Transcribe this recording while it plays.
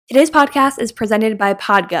Today's podcast is presented by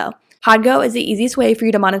Podgo. Podgo is the easiest way for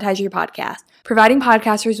you to monetize your podcast, providing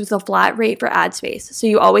podcasters with a flat rate for ad space, so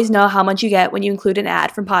you always know how much you get when you include an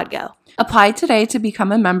ad from Podgo. Apply today to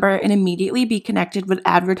become a member and immediately be connected with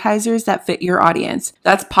advertisers that fit your audience.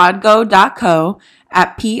 That's podgo.co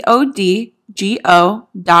at podgo.co.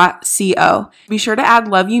 Be sure to add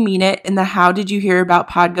Love You Mean It in the How Did You Hear About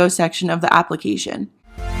Podgo section of the application.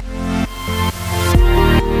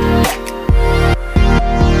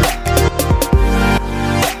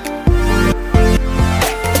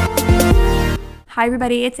 Hi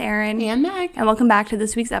everybody, it's Erin. And Meg. And welcome back to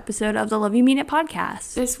this week's episode of the Love You Mean It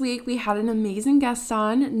podcast. This week we had an amazing guest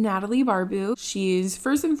on, Natalie Barbu. She's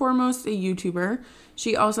first and foremost a YouTuber.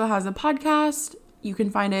 She also has a podcast. You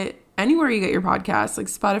can find it anywhere you get your podcasts, like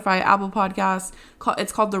Spotify, Apple Podcasts.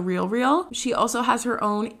 It's called The Real Real. She also has her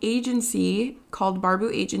own agency called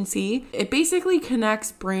Barbu Agency. It basically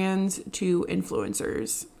connects brands to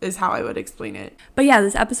influencers, is how I would explain it. But yeah,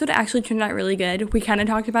 this episode actually turned out really good. We kind of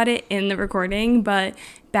talked about it in the recording, but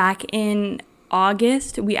back in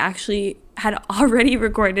August, we actually had already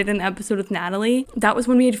recorded an episode with Natalie. That was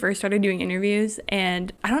when we had first started doing interviews,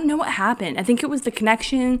 and I don't know what happened. I think it was the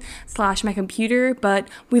connection / my computer, but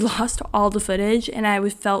we lost all the footage, and I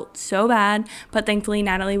felt so bad. But thankfully,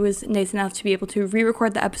 Natalie was nice enough to be able to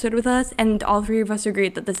re-record the episode with us, and all three of us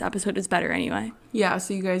agreed that this episode is better anyway. Yeah,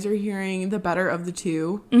 so you guys are hearing the better of the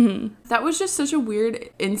two. Mm-hmm. That was just such a weird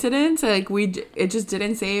incident. Like, it just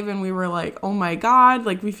didn't save, and we were like, oh my God,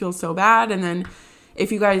 like, we feel so bad. And then if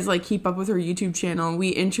you guys like keep up with her YouTube channel, we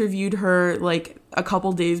interviewed her like a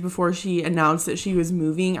couple days before she announced that she was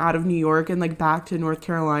moving out of New York and like back to North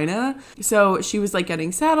Carolina. So she was like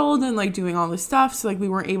getting settled and like doing all this stuff. So like we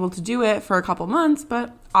weren't able to do it for a couple months,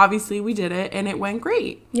 but obviously we did it and it went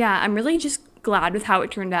great. Yeah, I'm really just glad with how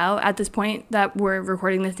it turned out. At this point that we're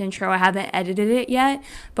recording this intro, I haven't edited it yet,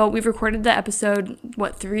 but we've recorded the episode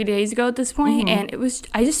 3 days ago at this point, and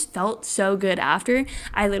I just felt so good after.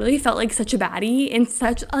 I literally felt like such a baddie and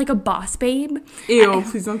such like a boss babe. Ew,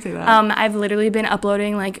 please don't say that. I've literally been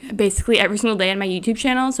uploading like basically every single day on my YouTube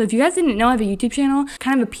channel. So if you guys didn't know I have a YouTube channel,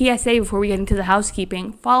 kind of a PSA before we get into the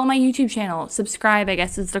housekeeping, follow my YouTube channel, subscribe, I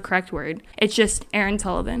guess is the correct word. It's just Erin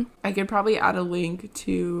Sullivan. I could probably add a link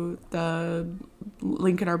to the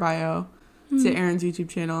link in our bio to Erin's YouTube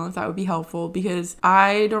channel if that would be helpful, because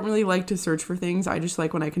I don't really like to search for things. I just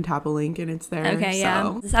like when I can tap a link and it's there. Okay,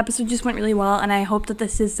 yeah. This episode just went really well, and I hope that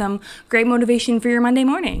this is some great motivation for your Monday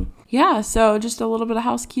morning. Yeah, so just a little bit of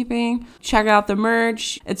housekeeping. Check out the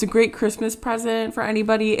merch. It's a great Christmas present for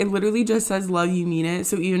anybody. It literally just says Love You Mean It.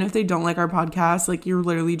 So even if they don't like our podcast, like you're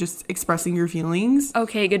literally just expressing your feelings.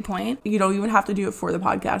 Okay, good point. You don't even have to do it for the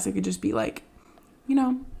podcast. It could just be like, you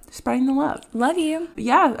know, spreading the love. Love you.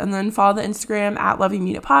 Yeah, and then follow the Instagram at Love You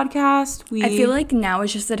Mean It Podcast. I feel like now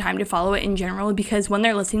is just the time to follow it in general, because when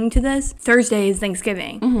they're listening to this, Thursday is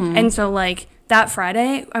Thanksgiving. And so like that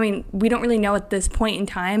Friday, I mean, we don't really know at this point in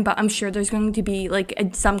time, but I'm sure there's going to be like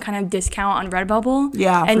some kind of discount on Redbubble.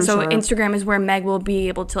 Yeah, and for so sure. Instagram is where Meg will be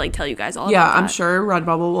able to like tell you guys all about that. Yeah, I'm sure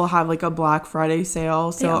Redbubble will have like a Black Friday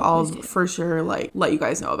sale, so I'll for sure like let you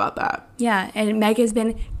guys know about that. Yeah, and Meg has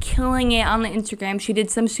been killing it on the Instagram. She did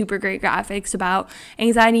some super great graphics about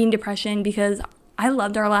anxiety and depression, because I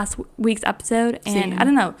loved our last week's episode, and Same. I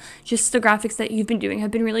don't know, just the graphics that you've been doing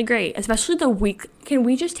have been really great, especially the week. Can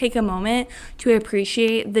we just take a moment to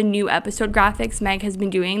appreciate the new episode graphics Meg has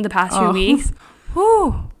been doing the past few weeks?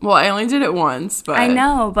 Whew. Well, I only did it once, but I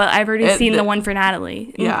know, but I've already seen the one for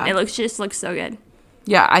Natalie. Yeah. It looks so good.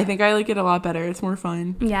 Yeah, I think I like it a lot better. It's more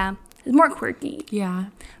fun. Yeah. It's more quirky. Yeah.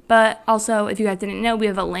 But also, if you guys didn't know, we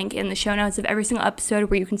have a link in the show notes of every single episode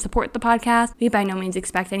where you can support the podcast. We by no means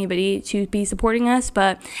expect anybody to be supporting us,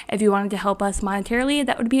 but if you wanted to help us monetarily,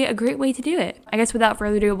 that would be a great way to do it. I guess without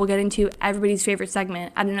further ado, we'll get into everybody's favorite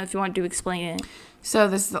segment. I don't know if you want to explain it. So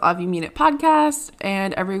this is the Love You Mean It podcast,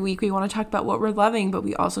 and every week we want to talk about what we're loving, but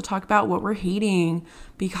we also talk about what we're hating,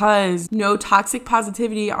 because no toxic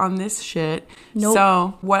positivity on this shit. Nope.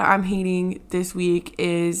 So what I'm hating this week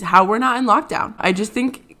is how we're not in lockdown. I just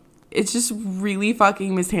think it's just really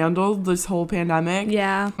fucking mishandled, this whole pandemic.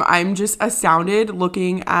 Yeah. I'm just astounded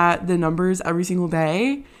looking at the numbers every single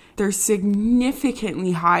day. They're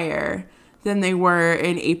significantly higher than they were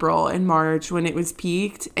in April and March when it was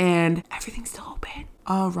peaked, and everything's still open.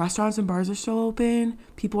 Restaurants and bars are still open.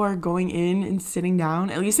 People are going in and sitting down.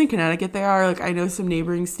 At least in Connecticut they are. Like, I know some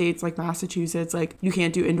neighboring states like Massachusetts, like you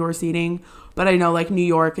can't do indoor seating, but I know like New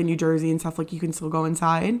York and New Jersey and stuff, like you can still go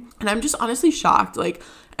inside. And I'm just honestly shocked. Like,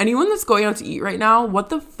 anyone that's going out to eat right now, what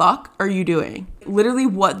the fuck are you doing? Literally,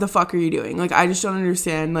 what the fuck are you doing? Like, I just don't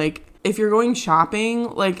understand. Like, if you're going shopping,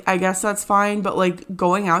 like, I guess that's fine. But, like,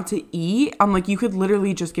 going out to eat, I'm like, you could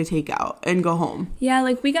literally just get takeout and go home. Yeah,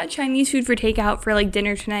 like, we got Chinese food for takeout for, like,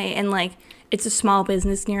 dinner tonight, and, like, it's a small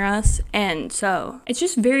business near us, and so it's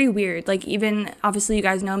just very weird. Like, even, obviously, you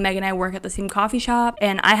guys know Meg and I work at the same coffee shop,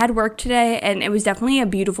 and I had work today, and it was definitely a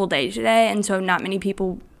beautiful day today, and so not many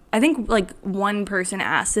people, I think, like, one person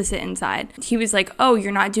asked to sit inside. He was like, oh,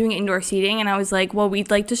 you're not doing indoor seating? And I was like, well,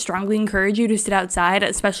 we'd like to strongly encourage you to sit outside,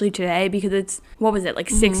 especially today, because it's, what was it, like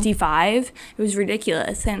 65? It was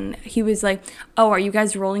ridiculous. And he was like, oh, are you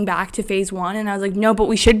guys rolling back to phase 1? And I was like, no, but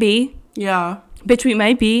we should be. Yeah. Bitch, we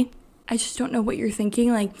might be. I just don't know what you're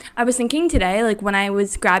thinking. Like, I was thinking today, like, when I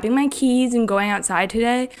was grabbing my keys and going outside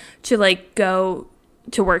today to, like, go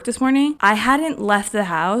to work this morning, I hadn't left the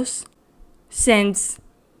house since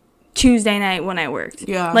Tuesday night when I worked.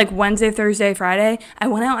 Yeah. Like, Wednesday, Thursday, Friday, I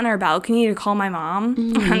went out on our balcony to call my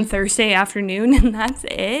mom on Thursday afternoon, and that's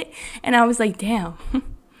it. And I was like, damn.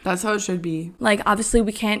 That's how it should be. Like, obviously,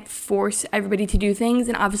 we can't force everybody to do things,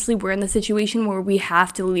 and obviously, we're in the situation where we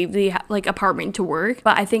have to leave the, like, apartment to work.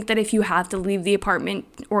 But I think that if you have to leave the apartment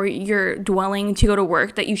or your dwelling to go to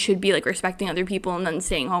work, that you should be, like, respecting other people and then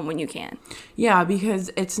staying home when you can. Yeah, because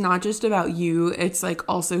it's not just about you. It's, like,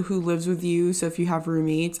 also who lives with you. So if you have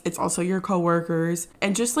roommates, it's also your coworkers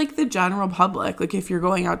and just, like, the general public. Like, if you're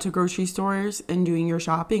going out to grocery stores and doing your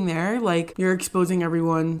shopping there, like, you're exposing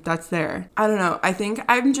everyone that's there. I don't know. I think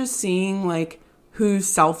I'm just seeing, like, who's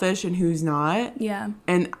selfish and who's not. Yeah.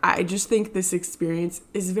 And I just think this experience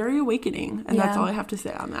is very awakening. And that's all I have to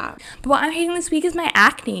say on that. But what I'm hating this week is my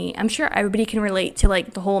acne. I'm sure everybody can relate to,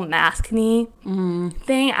 like, the whole maskne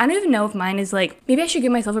thing. I don't even know if mine is, like, maybe I should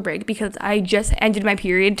give myself a break because I just ended my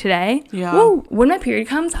period today. Yeah. Woo! When my period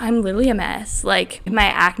comes, I'm literally a mess. Like, my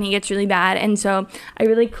acne gets really bad. And so I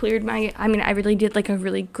really cleared I really did, like, a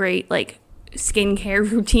really great, like,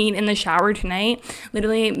 skincare routine in the shower tonight.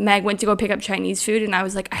 Literally, Meg went to go pick up Chinese food, and I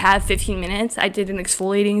was like, I have 15 minutes. I did an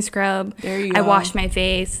exfoliating scrub. There you I go. washed my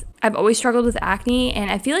face. I've always struggled with acne,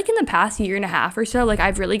 and I feel like in the past year and a half or so, like,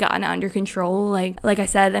 I've really gotten it under control. Like I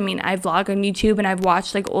said, I mean, I vlog on YouTube, and I've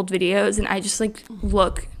watched, like, old videos, and I just, like,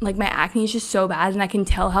 look, like, my acne is just so bad, and I can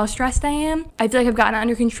tell how stressed I am. I feel like I've gotten it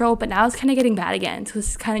under control, but now it's kind of getting bad again. So this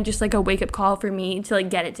is kind of just, like, a wake-up call for me to, like,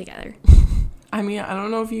 get it together. I mean, I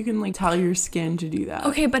don't know if you can, like, tell your skin to do that.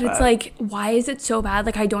 Okay, but it's like, why is it so bad?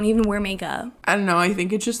 Like, I don't even wear makeup. I don't know. I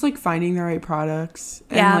think it's just, like, finding the right products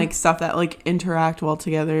and, Yeah. like, stuff that, like, interact well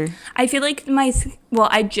together. I feel like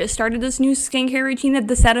I just started this new skincare routine of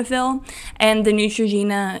the Cetaphil and the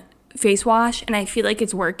Neutrogena face wash, and I feel like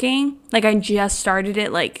it's working. Like, I just started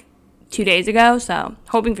it, like, 2 days ago, so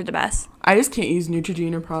hoping for the best. I just can't use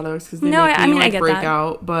Neutrogena products because they No, make I me, mean, I like, get break that.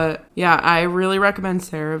 out. But, yeah, I really recommend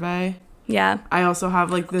CeraVe. Yeah. I also have,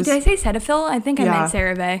 like, this... Did I say Cetaphil? I think I Yeah. meant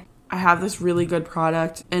CeraVe. I have this really good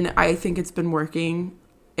product, and I think it's been working.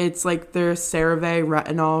 It's, like, their CeraVe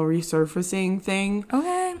retinol resurfacing thing.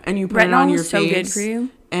 Okay. And you put it on Retinol your is so face. good for you.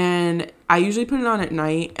 And I usually put it on at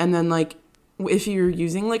night. And then, like, if you're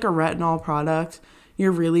using, like, a retinol product,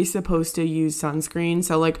 you're really supposed to use sunscreen.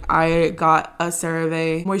 So, like, I got a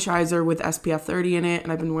CeraVe moisturizer with SPF 30 in it,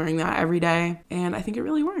 and I've been wearing that every day. And I think it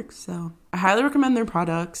really works. So I highly recommend their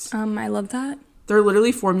products. I love that. They're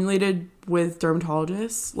literally formulated with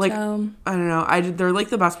dermatologists. Like, So, I don't know. They're, like,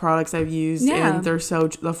 the best products I've used. Yeah. And they're so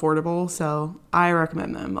affordable. So I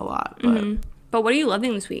recommend them a lot. But but what are you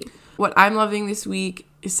loving this week? what I'm loving this week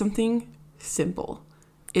is something simple.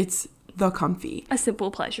 It's the Comfy. A simple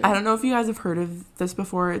pleasure. I don't know if you guys have heard of this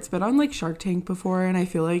before. It's been on, like, Shark Tank before, and I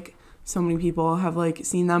feel like so many people have, like,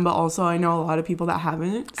 seen them, but also I know a lot of people that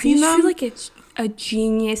haven't I seen just them. feel like it's a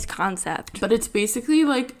genius concept. But it's basically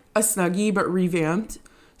like a Snuggie but revamped.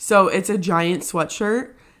 So it's a giant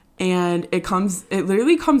sweatshirt, and it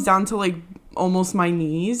literally comes down to, like, almost my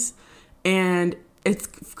knees, and it's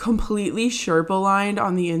completely Sherpa lined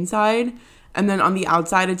on the inside, and then on the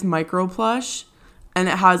outside it's micro plush. And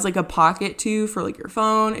it has, like, a pocket, too, for, like, your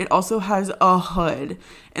phone. It also has a hood.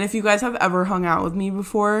 And if you guys have ever hung out with me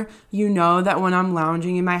before, you know that when I'm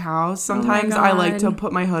lounging in my house, sometimes I like to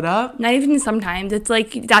put my hood up. Not even sometimes. It's,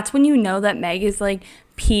 like, that's when you know that Meg is, like,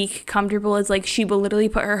 peak comfortable. Is, like, she will literally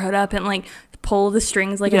put her hood up and, like, pull the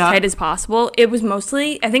strings, like, as tight as possible. I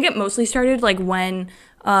think it mostly started, like, when...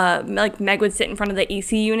 like, Meg would sit in front of the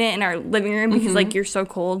AC unit in our living room because, like, you're so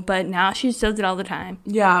cold, but now she just does it all the time.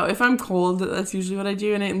 Yeah, if I'm cold, that's usually what I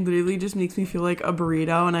do, and it literally just makes me feel like a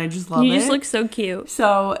burrito, and I just love it. You just look so cute.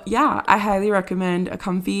 So, yeah, I highly recommend a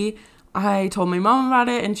Comfy. I told my mom about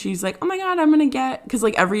it, and she's like, oh my God, I'm going to get, because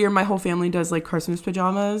like every year my whole family does like Christmas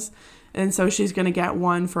pajamas. And so she's going to get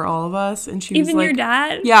one for all of us. And she was like, even your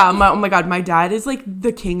dad? Yeah. Oh my God. My dad is like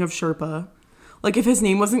the king of Sherpa. Like if his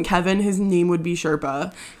name wasn't Kevin, his name would be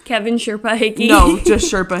Sherpa. Kevin Sherpa Hickey? No,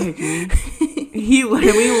 just Sherpa Hickey. He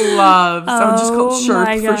literally loves, I'm just called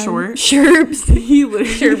Sherp for short. Sherps. He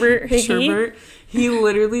literally, Sherbert Hickey. Sherbert. He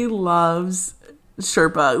literally loves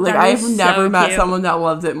Sherpa. Like That I've is never so met cute. someone that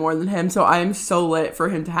loves it more than him. So I am so lit for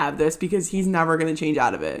him to have this because he's never going to change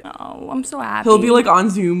out of it. Oh, I'm so happy. He'll be like on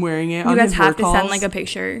Zoom wearing it. You on guys his have work to send calls. like a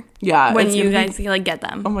picture. Yeah. When it's you gonna guys like get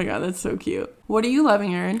them. Oh my God, that's so cute. What are you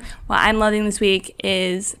loving, Erin? What I'm loving this week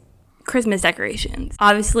is Christmas decorations.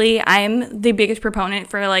 Obviously, I'm the biggest proponent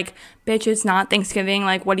for like, bitch, it's not Thanksgiving,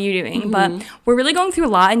 like what are you doing? But we're really going through a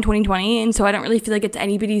lot in 2020, and so I don't really feel like it's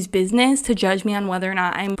anybody's business to judge me on whether or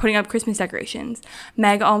not I'm putting up Christmas decorations.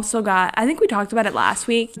 Meg also got, I think we talked about it last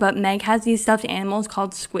week, but Meg has these stuffed animals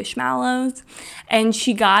called Squishmallows, and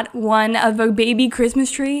she got one of a baby Christmas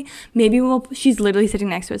tree. Maybe she's literally sitting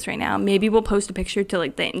next to us right now. Maybe we'll post a picture to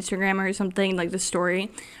like the Instagram or something, like the story.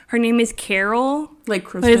 Her name is Carol. Like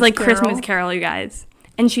Christmas But it's like Carol? Christmas Carol, you guys.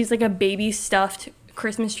 And she's like a baby stuffed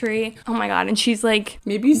Christmas tree. Oh my God. And she's like,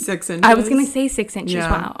 Maybe 6 inches. I was going to say 6 inches. Yeah.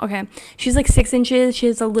 Wow. Okay. She's like 6 inches. She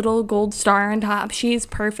has a little gold star on top. She's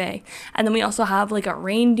perfect. And then we also have like a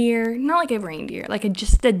reindeer. Not like a reindeer, like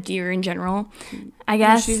just a deer in general, I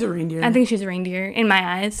guess. She's a reindeer. I think she's a reindeer in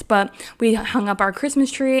my eyes. But we hung up our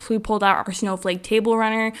Christmas tree. We pulled out our snowflake table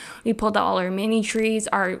runner. We pulled out all our mini trees,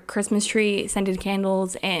 our Christmas tree, scented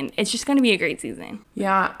candles. And it's just going to be a great season.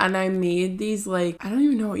 Yeah, and I made these like, I don't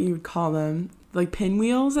even know what you would call them. Like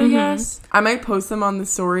pinwheels, I guess. I might post them on the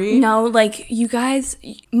story. No, like you guys,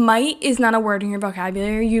 might is not a word in your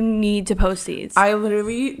vocabulary. You need to post these. I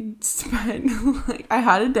literally spent like, I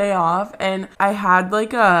had a day off and I had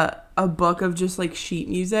like a book of just like sheet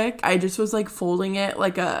music. I just was like folding it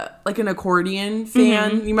like an accordion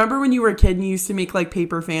fan. You remember when you were a kid and you used to make like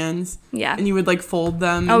paper fans? Yeah. And you would like fold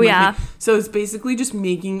them. Oh, and, like, yeah. So it's basically just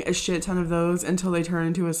making a shit ton of those until they turn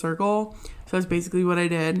into a circle. So that's basically what I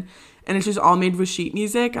did. And it's just all made with sheet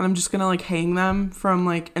music. And I'm just going to like hang them from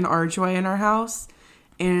like an archway in our house.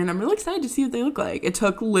 And I'm really excited to see what they look like. It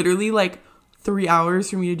took literally like 3 hours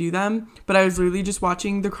for me to do them. But I was literally just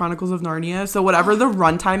watching The Chronicles of Narnia. So whatever the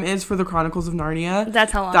runtime is for The Chronicles of Narnia.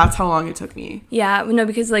 That's how long. That's how long it took me. Yeah, no,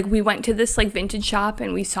 because like we went to this like vintage shop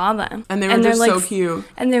and we saw them. And they were just so cute.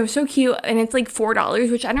 And they were so cute. And it's like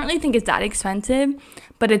 $4, which I don't really think is that expensive.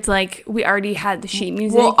 But it's like we already had the sheet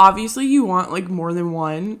music. Well, obviously you want like more than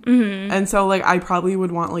one. And so like I probably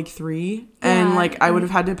would want like 3. And Yeah. like I would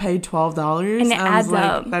have had to pay $12. And it I was adds like,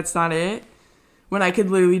 up. that's not it. When I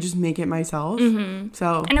could literally just make it myself.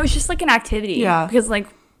 So And it was just like an activity. Yeah. Because like,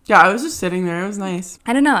 yeah, I was just sitting there. It was nice.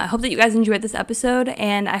 I don't know. I hope that you guys enjoyed this episode,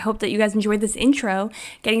 and I hope that you guys enjoyed this intro,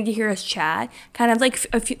 getting to hear us chat, kind of like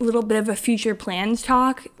a little bit of a future plans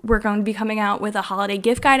talk. We're going to be coming out with a holiday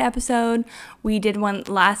gift guide episode. We did one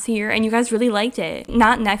last year, and you guys really liked it.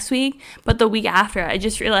 Not next week, but the week after. I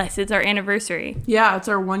just realized it's our anniversary. Yeah, it's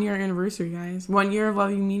our 1 year anniversary, guys. 1 year of Love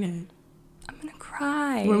You Mean It. I'm going to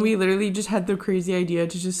cry. When we literally just had the crazy idea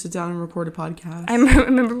to just sit down and record a podcast. I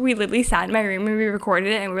remember we literally sat in my room and we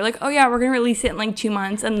recorded it, and we were like, oh yeah, we're going to release it in like 2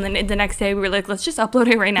 months. And then the next day we were like, let's just upload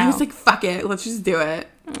it right now. I was like, fuck it. Let's just do it.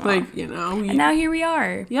 Like, you know. And now here we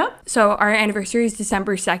are. Yep. So our anniversary is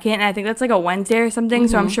December 2nd, and I think that's like a Wednesday or something,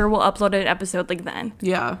 so I'm sure we'll upload an episode like then.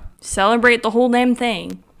 Yeah. Celebrate the whole damn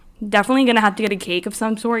thing. Definitely gonna have to get a cake of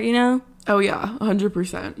some sort, you know? Oh, yeah.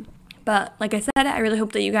 100%. But like I said, I really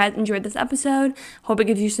hope that you guys enjoyed this episode. Hope it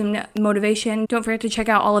gives you some motivation. Don't forget to check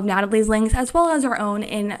out all of Natalie's links as well as our own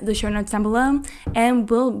in the show notes down below. And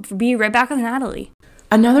we'll be right back with Natalie.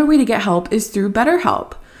 Another way to get help is through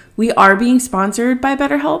BetterHelp. We are being sponsored by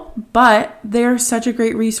BetterHelp, but they're such a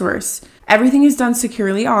great resource. Everything is done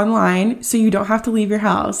securely online, so you don't have to leave your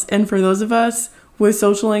house. And for those of us with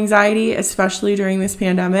social anxiety, especially during this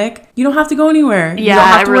pandemic, you don't have to go anywhere. You don't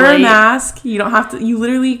have to wear a mask. You don't have to, you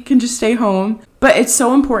literally can just stay home. But it's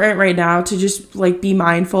so important right now to just like be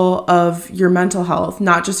mindful of your mental health,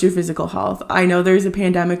 not just your physical health. I know there's a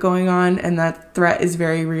pandemic going on and that threat is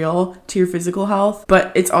very real to your physical health,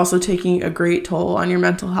 but it's also taking a great toll on your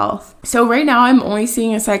mental health. So right now I'm only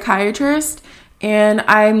seeing a psychiatrist and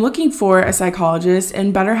I'm looking for a psychologist,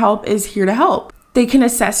 and BetterHelp is here to help. They can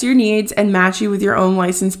assess your needs and match you with your own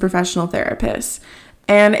licensed professional therapist.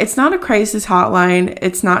 And it's not a crisis hotline.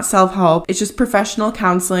 It's not self-help. It's just professional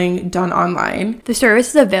counseling done online. The service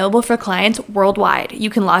is available for clients worldwide. You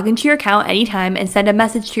can log into your account anytime and send a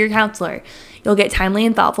message to your counselor. You'll get timely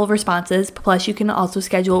and thoughtful responses. Plus, you can also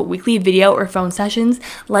schedule weekly video or phone sessions.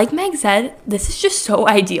 Like Meg said, this is just so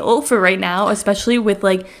ideal for right now, especially with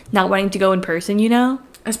like not wanting to go in person, you know?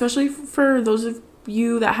 Especially for those of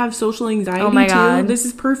you that have social anxiety. Oh my too. God. This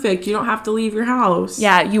is perfect. You don't have to leave your house.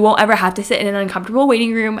 Yeah, you won't ever have to sit in an uncomfortable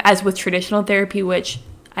waiting room as with traditional therapy, which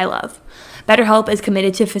I love. BetterHelp is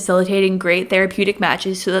committed to facilitating great therapeutic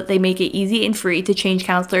matches so that they make it easy and free to change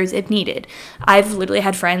counselors if needed. I've literally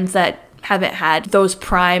had friends that haven't had those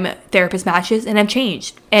prime therapist matches and have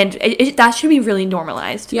changed. And that should be really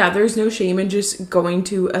normalized. Yeah, there's no shame in just going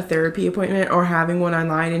to a therapy appointment or having one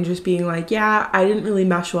online and just being like, yeah, I didn't really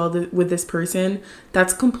mesh well with this person.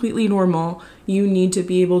 That's completely normal. You need to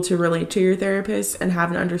be able to relate to your therapist and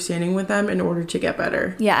have an understanding with them in order to get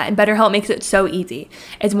better. Yeah, and BetterHelp makes it so easy.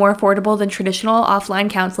 It's more affordable than traditional offline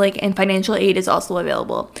counseling, and financial aid is also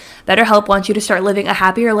available. BetterHelp wants you to start living a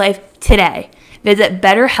happier life today. Visit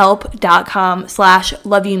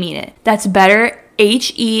betterhelp.com/loveyoumumeanit. That's better,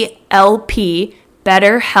 HELP,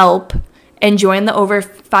 BetterHelp, and join the over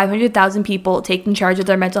 500,000 people taking charge of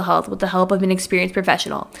their mental health with the help of an experienced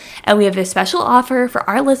professional. And we have a special offer for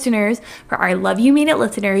our listeners, for our Love You Mean It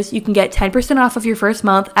listeners. You can get 10% off of your first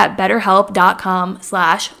month at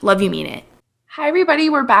betterhelp.com/loveyoumumeanit. Hi, everybody.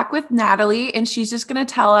 We're back with Natalie, and she's just going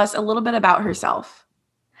to tell us a little bit about herself.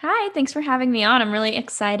 Hi, thanks for having me on. I'm really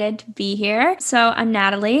excited to be here. So I'm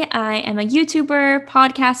Natalie. I am a YouTuber,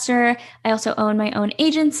 podcaster. I also own my own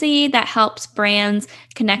agency that helps brands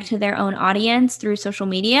connect to their own audience through social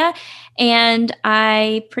media. And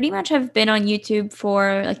I pretty much have been on YouTube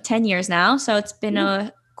for like 10 years now. So it's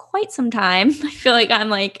been quite some time. I feel like I'm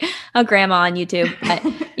like a grandma on YouTube. But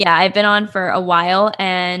yeah, I've been on for a while,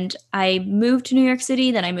 and I moved to New York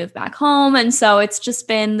City, then I moved back home. And so it's just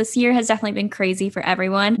been, this year has definitely been crazy for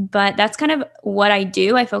everyone, but that's kind of what I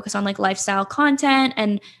do. I focus on like lifestyle content,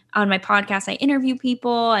 and on my podcast, I interview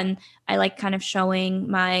people, and I like kind of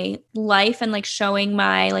showing my life and like showing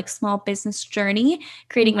my like small business journey,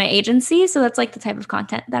 creating my agency. So that's like the type of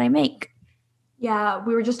content that I make. Yeah,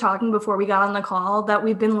 we were just talking before we got on the call that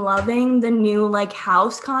we've been loving the new like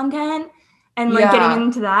house content and like getting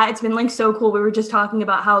into that. It's been like so cool. We were just talking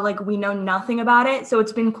about how like we know nothing about it. So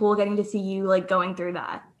it's been cool getting to see you like going through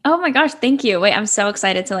that. Oh my gosh, thank you. Wait, I'm so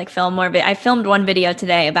excited to like film more. I filmed one video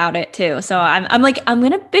today about it too. So I'm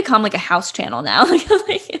going to become like a house channel now.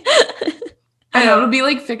 I know, it'll be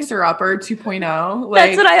like Fixer Upper 2.0. Like,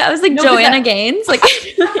 that's what I was like, Joanna Gaines. Like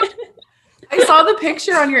I saw the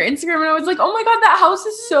picture on your Instagram and I was like, oh my God, that house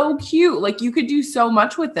is so cute. Like you could do so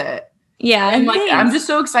much with it. Yeah. And like, I'm just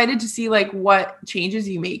so excited to see like what changes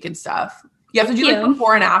you make and stuff. You have to do like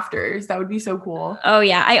before and afters. That would be so cool. Oh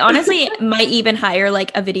yeah. I honestly might even hire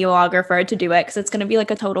like a videographer to do it, because it's going to be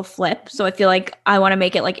like a total flip. So I feel like I want to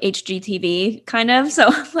make it like HGTV kind of. So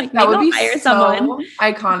like that maybe would be hire so someone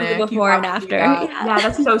iconic before and after. Yeah,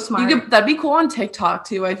 that's so smart. That'd be cool on TikTok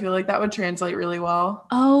too. I feel like that would translate really well.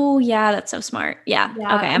 Oh yeah, that's so smart. Yeah.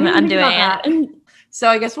 Okay, I'm doing it. So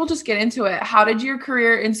I guess we'll just get into it. How did your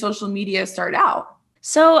career in social media start out?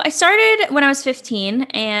 So I started when I was 15,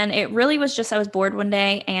 and it really was just, I was bored one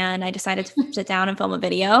day and I decided to sit down and film a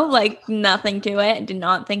video, like nothing to it. I did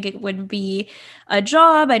not think it would be a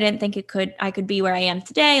job. I didn't think I could be where I am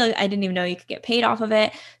today. Like I didn't even know you could get paid off of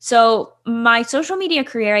it. So my social media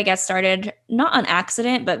career, I guess, started not on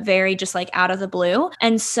accident, but very just like out of the blue.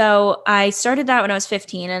 And so I started that when I was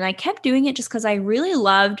 15, and I kept doing it just because I really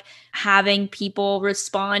loved having people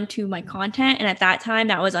respond to my content. And at that time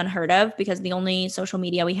that was unheard of, because the only social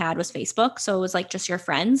media we had was Facebook. So it was like just your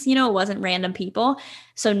friends, you know, it wasn't random people.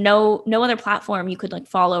 So no other platform you could like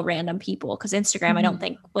follow random people, because Instagram, I don't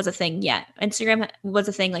think was a thing yet. Instagram was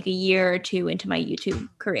a thing like a year or two into my YouTube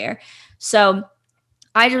career. So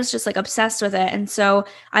I was just like obsessed with it. And so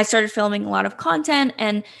I started filming a lot of content,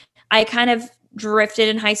 and I kind of drifted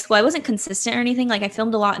in high school. I wasn't consistent or anything. Like I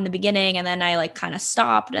filmed a lot in the beginning, and then I like kind of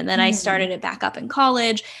stopped, and then I started it back up in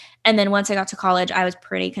college. And then once I got to college, I was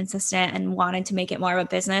pretty consistent and wanted to make it more of a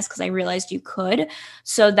business, because I realized you could.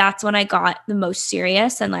 So that's when I got the most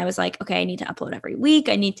serious, and I was like, okay, I need to upload every week.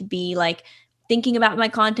 I need to be like thinking about my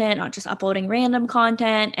content, not just uploading random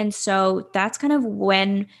content. And so that's kind of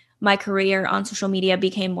when my career on social media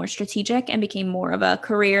became more strategic and became more of a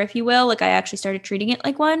career, if you will. Like I actually started treating it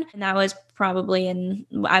like one. And that was probably in,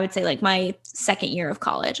 I would say, like my second year of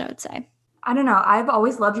college, I would say. I don't know. I've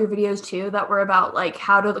always loved your videos too that were about like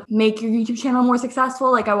how to make your YouTube channel more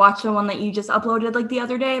successful. Like I watched the one that you just uploaded like the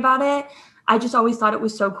other day about it. I just always thought it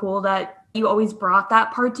was so cool that You always brought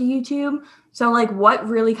that part to YouTube. So like what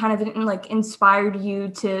really kind of like inspired you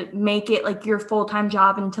to make it like your full-time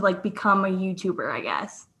job and to like become a YouTuber, I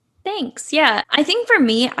guess? Thanks. Yeah. I think for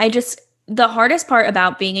me, the hardest part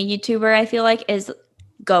about being a YouTuber, I feel like, is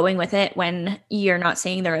going with it when you're not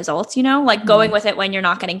seeing the results, like going with it when you're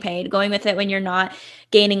not getting paid, going with it when you're not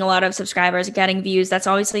gaining a lot of subscribers, getting views. That's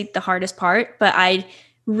obviously the hardest part. But I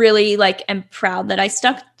really like am proud that I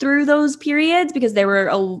stuck through those periods because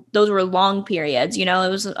those were long periods, it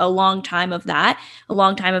was a long time of that, a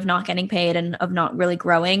long time of not getting paid and of not really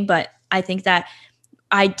growing. But I think that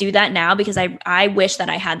I do that now because I wish that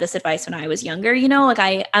I had this advice when I was younger,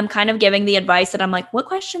 like I'm kind of giving the advice that I'm like, what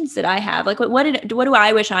questions did I have? Like, what do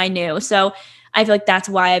I wish I knew? So I feel like that's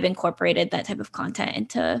why I've incorporated that type of content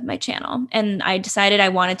into my channel. And I decided I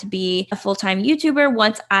wanted to be a full-time YouTuber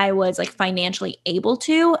once I was like financially able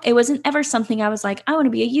to. It wasn't ever something I was like, I want to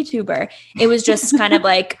be a YouTuber. It was just kind of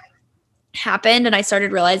like happened. And I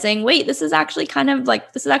started realizing, wait, this is actually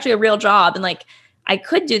a real job. And like, I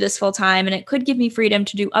could do this full time and it could give me freedom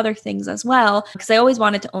to do other things as well. Because I always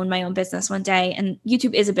wanted to own my own business one day. And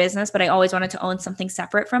YouTube is a business, but I always wanted to own something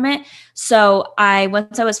separate from it. So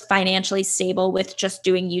once I was financially stable with just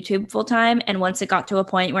doing YouTube full time, and once it got to a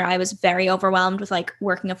point where I was very overwhelmed with like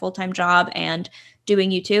working a full time job and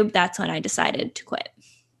doing YouTube, that's when I decided to quit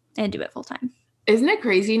and do it full time. Isn't it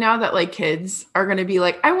crazy now that like kids are going to be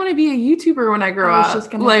like, I want to be a YouTuber when I grow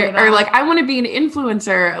up, like, or like, I want to be an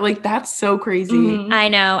influencer. Like, that's so crazy. Mm-hmm. I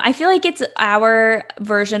know. I feel like it's our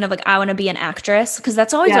version of like, I want to be an actress. Cause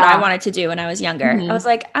that's always what I wanted to do when I was younger. I was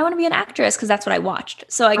like, I want to be an actress. Cause that's what I watched.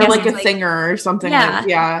 So I guess like a singer or something.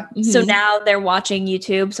 Yeah. Mm-hmm. So now they're watching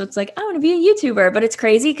YouTube. So it's like, I want to be a YouTuber, but it's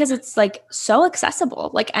crazy. Cause it's like so accessible.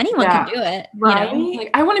 Like anyone can do it. Right. Like,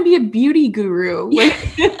 I want to be a beauty guru.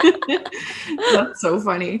 Like, that's so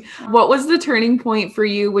funny. What was the turning point for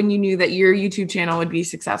you when you knew that your YouTube channel would be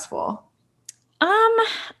successful? I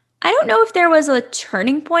don't know if there was a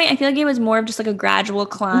turning point. I feel like it was more of just like a gradual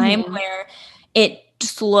climb where it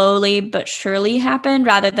slowly but surely happened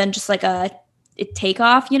rather than just like a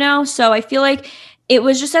takeoff, So I feel like it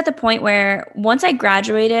was just at the point where once I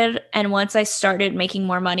graduated and once I started making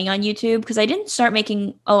more money on YouTube, because I didn't start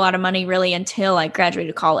making a lot of money really until I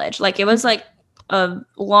graduated college. Like it was like a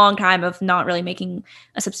long time of not really making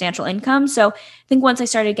a substantial income. So I think once I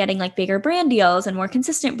started getting like bigger brand deals and more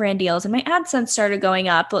consistent brand deals and my AdSense started going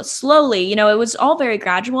up slowly, it was all very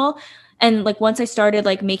gradual. And like once I started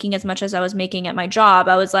like making as much as I was making at my job,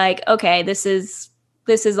 I was like, okay, this is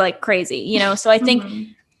like crazy, So I think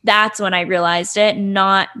that's when I realized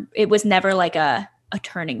it was never like a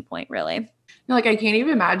turning point really. Like, I can't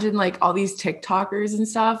even imagine like all these TikTokers and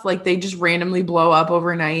stuff, like they just randomly blow up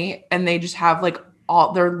overnight and they just have like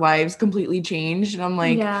all their lives completely changed. And I'm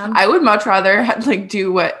like, I would much rather like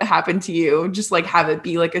do what happened to you, just like have it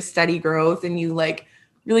be like a steady growth and you like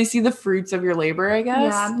really see the fruits of your labor, I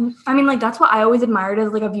guess. Yeah. I mean, like, that's what I always admired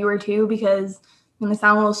as like a viewer too, because I'm gonna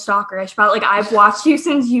sound a little stalkerish, but like I've watched you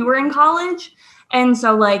since you were in college. And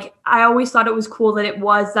so like, I always thought it was cool that it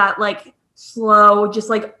was that like slow, just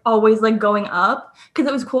like always like going up, because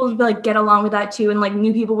it was cool to like get along with that too, and like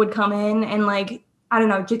new people would come in and like I don't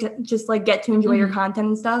know, just like get to enjoy your content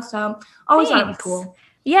and stuff. So I always thought it was cool.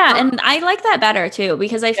 Yeah, and I like that better too,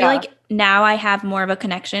 because I feel like now I have more of a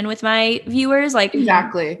connection with my viewers. Like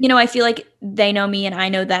exactly, I feel like they know me and I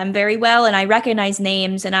know them very well, and I recognize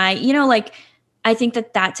names, and I like I think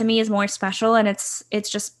that to me is more special, and it's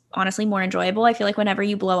just honestly more enjoyable. I feel like whenever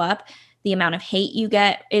you blow up, the amount of hate you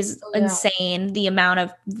get is insane. The amount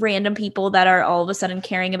of random people that are all of a sudden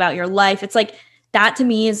caring about your life. It's like, that to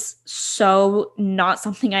me is so not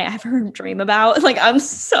something I ever dream about. Like, I'm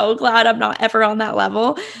so glad I'm not ever on that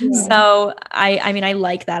level. Yeah. So I mean, I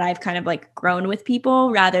like that I've kind of like grown with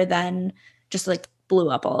people rather than just like blew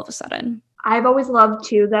up all of a sudden. I've always loved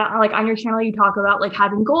too that like on your channel, you talk about like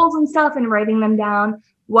having goals and stuff and writing them down.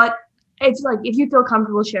 It's like, if you feel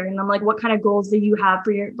comfortable sharing them, like what kind of goals do you have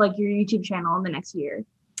for your YouTube channel in the next year?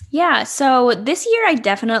 Yeah. So this year I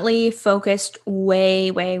definitely focused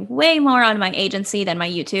way, way, way more on my agency than my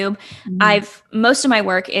YouTube. Most of my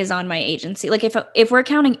work is on my agency. Like if we're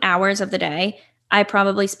counting hours of the day, I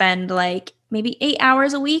probably spend like maybe 8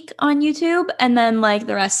 hours a week on YouTube, and then like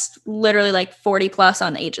the rest, literally like 40 plus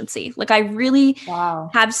on the agency. Like I really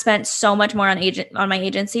have spent so much more on my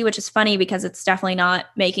agency, which is funny because it's definitely not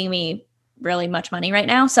making me really much money right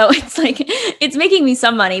now. So it's like, it's making me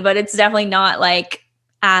some money, but it's definitely not like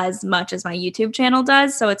as much as my YouTube channel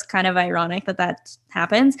does. So it's kind of ironic that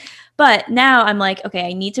happens. But now I'm like, okay,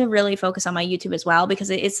 I need to really focus on my YouTube as well, because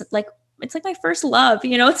it's like my first love,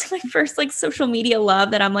 it's my first like social media love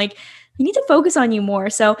that I'm like, I need to focus on you more.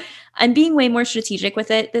 So I'm being way more strategic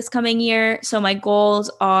with it this coming year. So my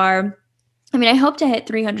goals are, I mean, I hope to hit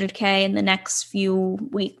 300K in the next few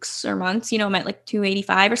weeks or months. I'm at like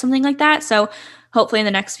 285 or something like that. So hopefully in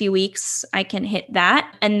the next few weeks, I can hit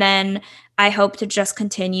that. And then I hope to just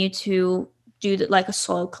continue to do like a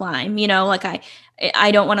slow climb, like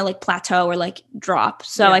I don't want to like plateau or like drop.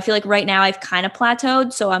 So I feel like right now I've kind of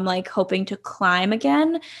plateaued. So I'm like hoping to climb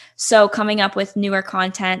again. So coming up with newer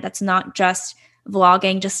content that's not just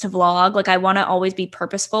vlogging just to vlog. Like I want to always be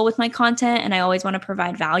purposeful with my content, and I always want to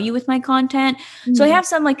provide value with my content. So I have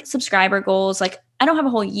some like subscriber goals. Like I don't have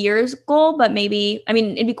a whole year's goal, but maybe, I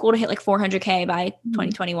mean, it'd be cool to hit like 400K by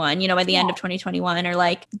 2021, by the end of 2021, or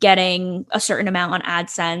like getting a certain amount on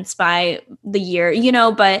AdSense by the year,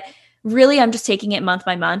 but really I'm just taking it month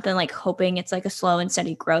by month and like hoping it's like a slow and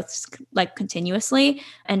steady growth, like continuously,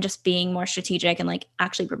 and just being more strategic and like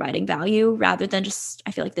actually providing value rather than just,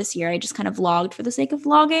 I feel like this year I just kind of vlogged for the sake of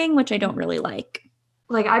vlogging, which I don't really like.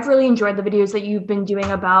 Like I've really enjoyed the videos that you've been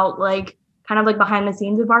doing about like kind of like behind the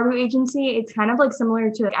scenes of Barbu Agency. It's kind of like similar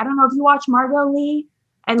to, I don't know if you watch Margot Lee,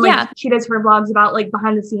 and like she does her vlogs about like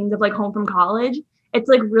behind the scenes of like Home from College. It's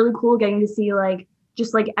like really cool getting to see like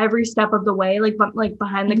just like every step of the way, like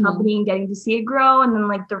behind the company, and getting to see it grow, and then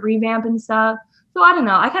like the revamp and stuff. So I don't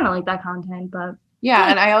know, I kind of like that content. But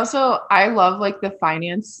and I love like the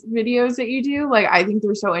finance videos that you do. Like I think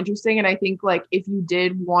they're so interesting, and I think like if you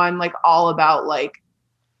did one like all about like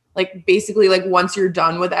basically like once you're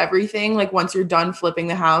done with everything, like once you're done flipping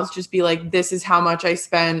the house, just be like, this is how much I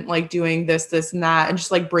spent like doing this and that, and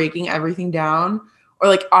just like breaking everything down. Or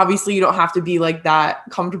like, obviously you don't have to be like that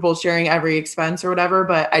comfortable sharing every expense or whatever,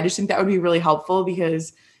 but I just think that would be really helpful,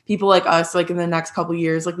 because people like us, like in the next couple of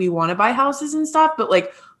years, like we want to buy houses and stuff, but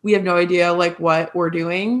like we have no idea like what we're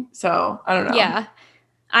doing. So I don't know. Yeah,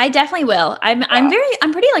 I definitely will. I'm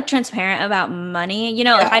pretty like transparent about money.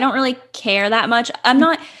 If I don't really care that much, I'm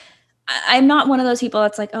not one of those people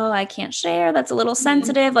that's like, oh, I can't share. That's a little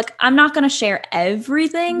sensitive. Like, I'm not going to share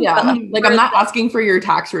everything. Yeah. But like I'm not asking for your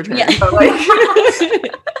tax return. Yeah. But like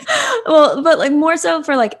well, but like more so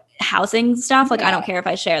for like housing stuff. Like, I don't care if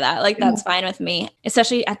I share that. Like, that's fine with me,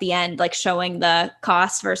 especially at the end, like showing the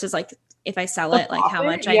cost versus like if I sell it, like how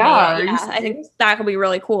much I made. Yeah, I think that could be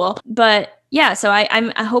really cool. But yeah, so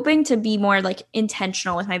I'm hoping to be more like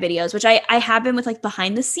intentional with my videos, which I have been with like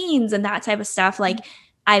behind the scenes and that type of stuff. Like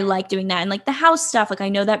I like doing that, and like the house stuff, like I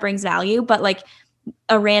know that brings value, but like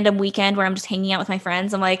a random weekend where I'm just hanging out with my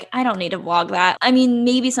friends, I'm like, I don't need to vlog that. I mean,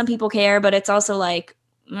 maybe some people care, but it's also like,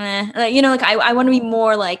 like I want to be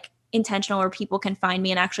more like intentional where people can find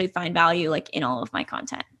me and actually find value like in all of my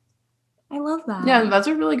content. I love that. Yeah, that's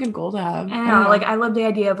a really good goal to have. I know, like I love the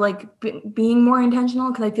idea of like being more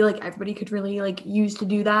intentional, because I feel like everybody could really like use to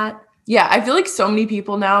do that. Yeah, I feel like so many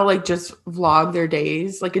people now like just vlog their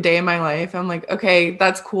days, like a day in my life. I'm like, okay,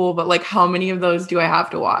 that's cool, but like how many of those do I have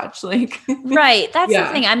to watch? Like right. That's the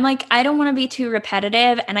thing. I'm like, I don't want to be too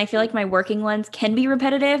repetitive, and I feel like my working ones can be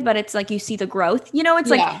repetitive, but it's like you see the growth. It's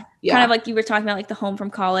like kind of like you were talking about like the Home from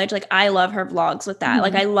College. Like I love her vlogs with that.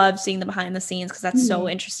 Like I love seeing the behind the scenes because that's so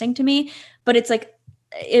interesting to me. But it's like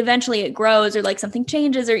eventually it grows, or like something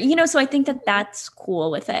changes, or so I think that that's cool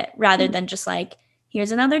with it, rather than just like,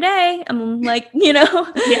 here's another day. I'm like,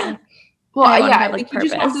 Yeah. Well, I think you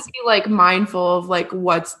just have to be like mindful of like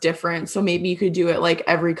what's different. So maybe you could do it like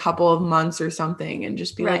every couple of months or something, and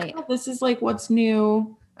just be like, oh, this is like what's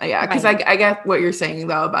new. Because I get what you're saying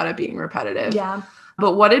though about it being repetitive. Yeah.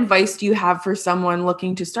 But what advice do you have for someone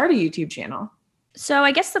looking to start a YouTube channel? So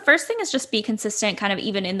I guess the first thing is just be consistent, kind of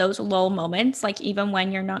even in those lull moments, like even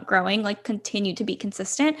when you're not growing, like continue to be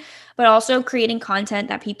consistent, but also creating content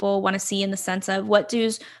that people want to see, in the sense of what do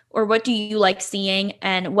you like seeing,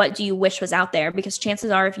 and what do you wish was out there? Because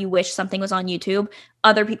chances are if you wish something was on YouTube,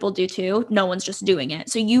 other people do too. No one's just doing it.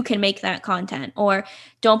 So you can make that content, or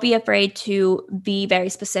don't be afraid to be very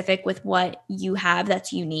specific with what you have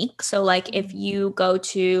that's unique. So like if you go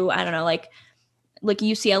to, I don't know, like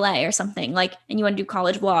UCLA or something, like, and you want to do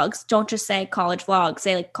college vlogs, don't just say college vlog,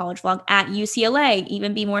 say like college vlog at UCLA.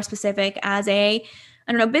 Even be more specific as a,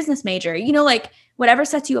 I don't know, business major, like whatever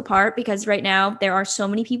sets you apart, because right now there are so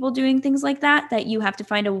many people doing things like that you have to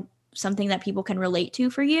find something that people can relate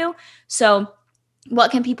to for you. So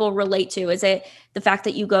what can people relate to? Is it the fact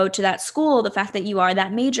that you go to that school, the fact that you are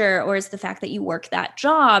that major, or is the fact that you work that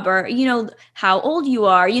job, or, how old you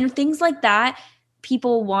are, things like that.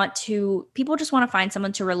 People just want to find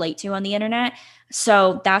someone to relate to on the internet.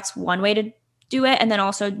 So that's one way to do it. And then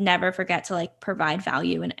also never forget to like provide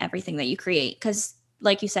value in everything that you create. Because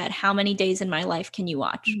like you said, how many days in my life can you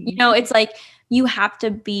watch? It's like you have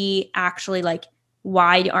to be actually like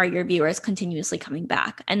why are your viewers continuously coming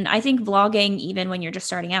back? And I think vlogging, even when you're just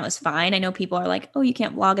starting out, is fine. I know people are like, oh, you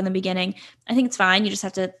can't vlog in the beginning. I think it's fine. You just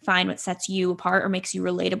have to find what sets you apart or makes you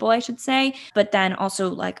relatable, I should say. But then also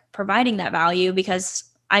like providing that value, because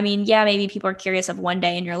I mean, yeah, maybe people are curious of one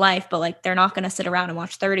day in your life, but like they're not going to sit around and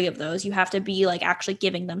watch 30 of those. You have to be like actually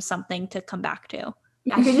giving them something to come back to.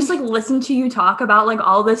 I could just like listen to you talk about like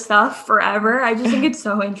all this stuff forever. I just think it's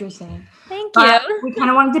so interesting. Thank But you. we kind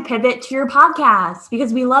of wanted to pivot to your podcast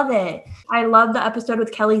because we love it. I love the episode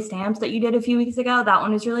with Kelly Stamps that you did a few weeks ago. That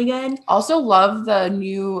one was really good. Also love the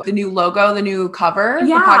new logo, the new cover.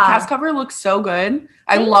 Yeah. The podcast cover looks so good.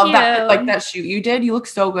 I Thank love you. that, like that shoot you did. You look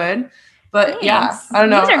so good. But yeah, Thanks. I don't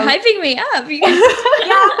know. You guys are hyping me up. You guys-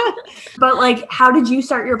 Yeah. But like, how did you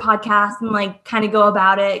start your podcast and like kind of go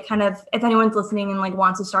about it? Kind of, if anyone's listening and like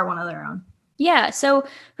wants to start one of their own. Yeah. So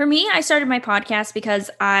for me, I started my podcast because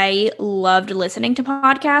I loved listening to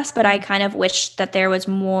podcasts, but I kind of wished that there was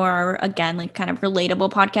more, again, like kind of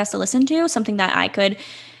relatable podcasts to listen to, something that I could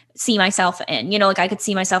see myself in, you know, like I could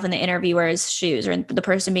see myself in the interviewer's shoes or in the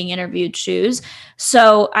person being interviewed shoes.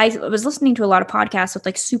 So I was listening to a lot of podcasts with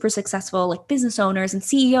like super successful like business owners and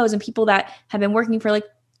CEOs and people that have been working for like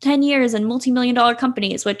 10 years in multi-million-dollar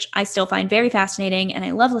companies, which I still find very fascinating. And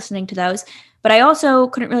I love listening to those. But I also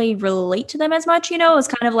couldn't really relate to them as much, you know. It was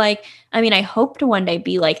kind of like, I mean, I hope to one day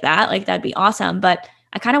be like that. Like that'd be awesome. But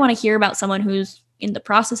I kind of want to hear about someone who's in the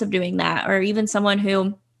process of doing that, or even someone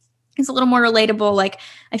who is a little more relatable. Like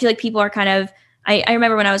I feel like people are kind of, I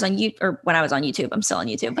remember when I was on YouTube, I'm still on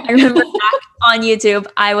YouTube. I remember back on YouTube,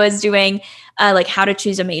 I was doing like how to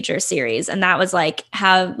choose a major series. And that was like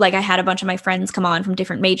how, like I had a bunch of my friends come on from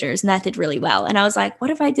different majors and that did really well. And I was like, what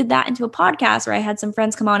if I did that into a podcast where I had some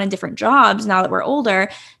friends come on in different jobs now that we're older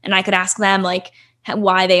and I could ask them like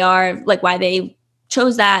why they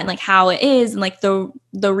chose that and like how it is and like the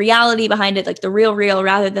reality behind it, like the real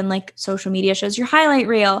rather than like social media shows your highlight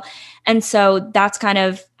reel. And so that's kind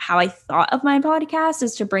of how I thought of my podcast,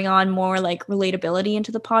 is to bring on more like relatability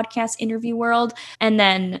into the podcast interview world. And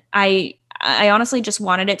then I honestly just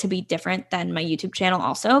wanted it to be different than my YouTube channel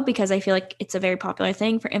also, because I feel like it's a very popular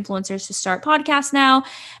thing for influencers to start podcasts now.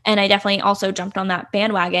 And I definitely also jumped on that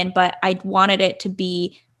bandwagon, but I wanted it to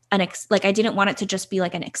be I didn't want it to just be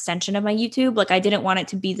like an extension of my YouTube. Like I didn't want it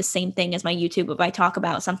to be the same thing as my YouTube if I talk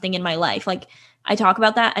about something in my life. Like I talk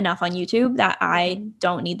about that enough on YouTube that I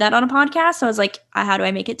don't need that on a podcast. So I was like, how do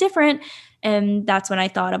I make it different? And that's when I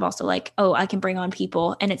thought of also like, oh, I can bring on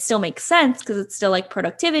people and it still makes sense because it's still like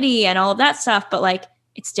productivity and all of that stuff. But like,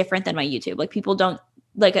 it's different than my YouTube. Like people don't,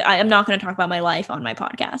 like I'm not going to talk about my life on my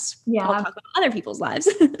podcast. Yeah. I'll talk about other people's lives.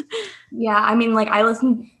 Yeah. I mean, like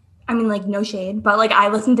like no shade, but like I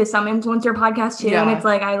listen to some influencer podcasts too. Yeah. And it's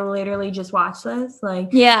like, I literally just watch this. Like,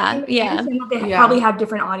 Yeah. I understand that they probably have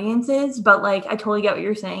different audiences, but like, I totally get what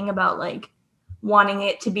you're saying about like wanting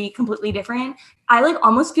it to be completely different. I like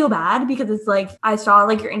almost feel bad because it's like, I saw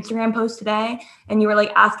like your Instagram post today and you were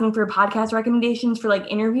like asking for podcast recommendations for like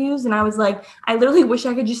interviews. And I was like, I literally wish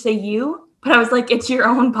I could just say you. But I was like, it's your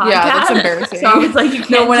own podcast. Yeah, that's embarrassing. So I was like, you can't.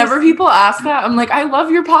 No, whenever people ask that, I'm like, I love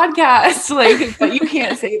your podcast. Like, but you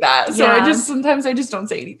can't say that. So Yeah. sometimes I just don't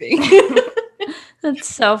say anything. That's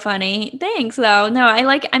so funny. Thanks though. No,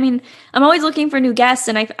 I'm always looking for new guests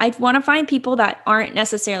and I want to find people that aren't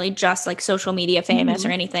necessarily just like social media famous or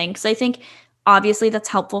anything. Cause I think obviously that's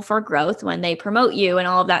helpful for growth when they promote you and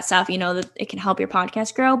all of that stuff, you know, that it can help your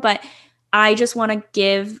podcast grow. But I just want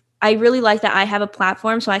to I really like that I have a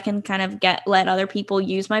platform so I can kind of let other people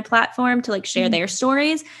use my platform to like share their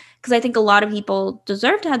stories. Because I think a lot of people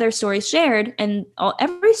deserve to have their stories shared. And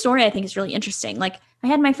every story I think is really interesting. Like I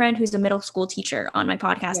had my friend who's a middle school teacher on my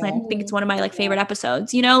podcast. And I think it's one of my like favorite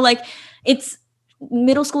episodes, you know, like it's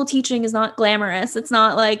middle school teaching is not glamorous. It's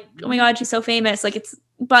not like, oh my God, she's so famous. Like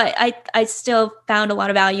but I still found a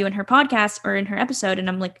lot of value in her podcast or in her episode. And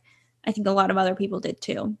I'm like, I think a lot of other people did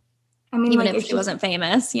too. I mean, Even like, if she wasn't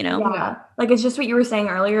famous, you know? Yeah. Like, it's just what you were saying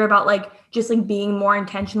earlier about like, just like being more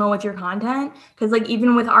intentional with your content. Cause like,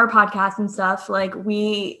 even with our podcast and stuff, like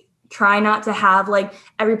we try not to have like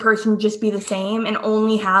every person just be the same and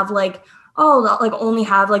only have like, only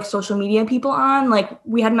have like social media people on. Like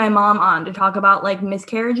we had my mom on to talk about like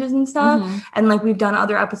miscarriages and stuff. And like, we've done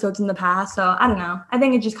other episodes in the past. So I don't know. I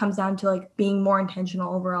think it just comes down to like being more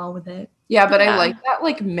intentional overall with it. Yeah. But I like that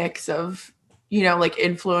like mix of, you know, like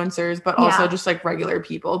influencers, but also just like regular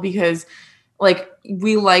people, because like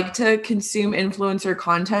we like to consume influencer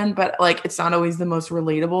content, but like it's not always the most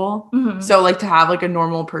relatable. So like to have like a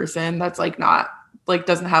normal person that's like not like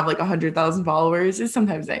doesn't have like 100,000 followers is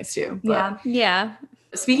sometimes nice too. But Yeah.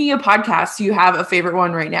 speaking of podcasts, do you have a favorite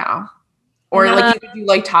one right now? Or like you could do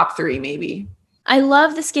like top 3 maybe? I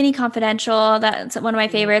love The Skinny Confidential. That's one of my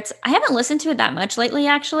favorites. I haven't listened to it that much lately,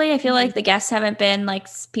 actually. I feel like the guests haven't been like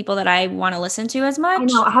people that I want to listen to as much. I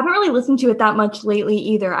know. I haven't really listened to it that much lately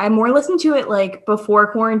either. I more listened to it like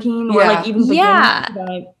before quarantine or like even beginning. Yeah.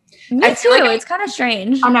 But Me too. Like it's kind of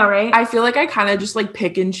strange. Oh, I know, right? I feel like I kind of just like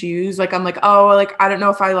pick and choose. Like I'm like, oh, like I don't know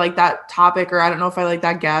if I like that topic or I don't know if I like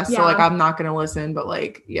that guest. So like I'm not gonna listen. But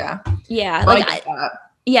like, yeah. Yeah.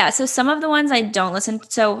 Yeah. So some of the ones I don't listen to.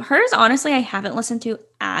 So hers, honestly, I haven't listened to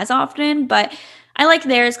as often, but I like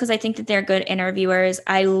theirs because I think that they're good interviewers.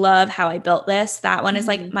 I love How I Built This. That one is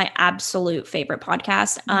like my absolute favorite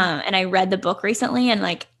podcast. And I read the book recently and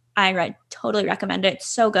like totally recommend it. It's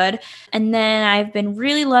so good. And then I've been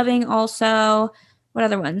really loving also, what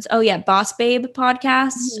other ones? Oh yeah, Boss Babe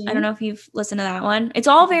podcast. I don't know if you've listened to that one. It's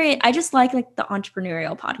all I just like the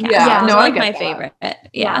entrepreneurial podcast. Yeah, no, I like get my that. favorite.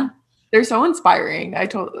 Yeah. They're so inspiring. I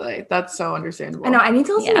totally, that's so understandable. I know. I need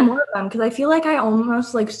to listen to more of them because I feel like I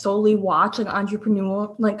almost like solely watch like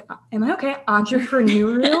entrepreneurial, like, am I okay?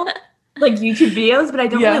 Entrepreneurial, like YouTube videos, but I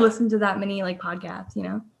don't really listen to that many like podcasts, you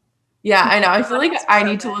know? Yeah, I know. I feel like I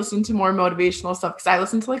need to listen to more motivational stuff because I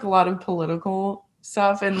listen to like a lot of political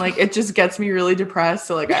stuff and like it just gets me really depressed.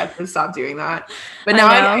 So like I have to stop doing that. But now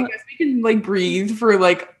I guess we can like breathe for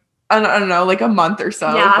like, I don't know, like a month or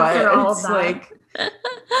so. Yeah, but for all it's of that. like,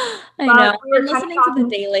 I know. We're listening to The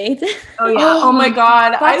Daily. Oh yeah. Oh my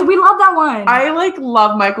God. We love that one. I like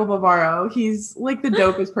love Michael Barbaro. He's like the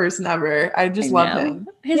dopest person ever. I just love him.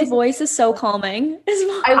 His voice is so calming.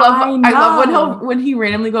 I love when he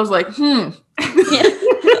randomly goes like,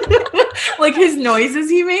 like his noises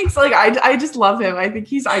he makes. Like I just love him. I think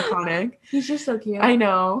he's iconic. He's just so cute. I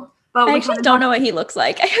know. But I actually don't know what he looks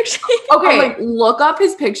like. Look up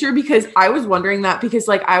his picture because I was wondering that because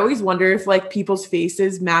like I always wonder if like people's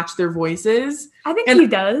faces match their voices. I think he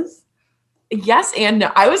does. Yes and no.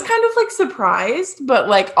 I was kind of like surprised, but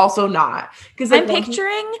like also not because like, I'm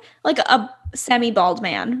picturing like a semi-bald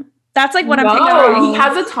man. That's like what I'm picturing. He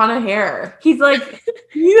has a ton of hair. He's like,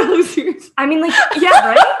 I mean, like, yeah,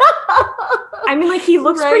 right? I mean, like, he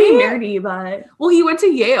looks pretty nerdy, but. Well, he went to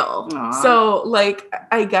Yale. So, like,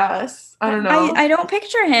 I guess. I don't know. I don't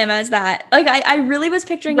picture him as that. Like, I really was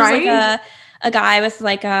picturing as like a guy with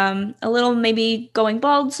like a little maybe going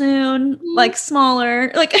bald soon, like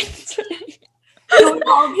smaller. Like, his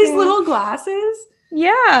little glasses.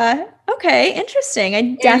 Yeah. Okay. Interesting.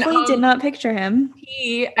 I definitely did not picture him.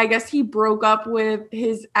 I guess he broke up with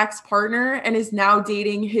his ex-partner and is now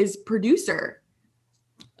dating his producer.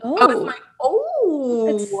 Oh. I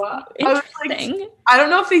was like, interesting. I don't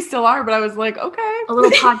know if they still are, but I was like, okay. A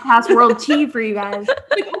little podcast world tea for you guys.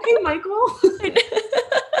 Like, okay, Michael.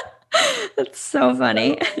 That's so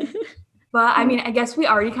funny. But I mean, I guess we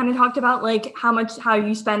already kind of talked about like how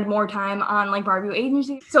you spend more time on like Barbie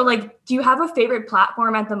Agency. So like, do you have a favorite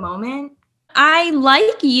platform at the moment? I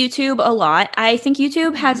like YouTube a lot. I think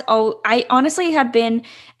YouTube I honestly have been,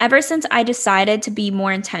 ever since I decided to be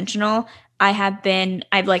more intentional, I've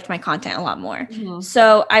liked my content a lot more. Mm-hmm.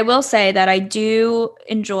 So I will say that I do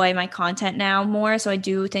enjoy my content now more. So I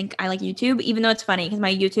do think I like YouTube, even though it's funny because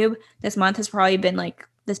my YouTube this month has probably been like,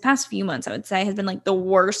 this past few months, I would say, has been like the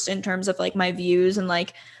worst in terms of like my views and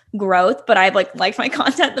like growth, but I've like liked my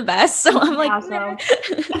content the best. So I'm like,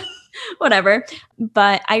 whatever.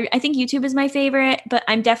 But I think YouTube is my favorite, but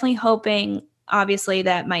I'm definitely hoping, obviously,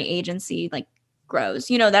 that my agency like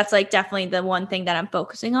grows. You know, that's like definitely the one thing that I'm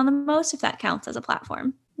focusing on the most, if that counts as a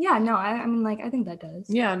platform. Yeah, no, I mean, like, I think that does.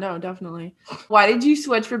 Yeah, no, definitely. Why did you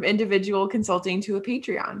switch from individual consulting to a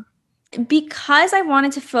Patreon? Because I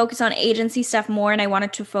wanted to focus on agency stuff more and I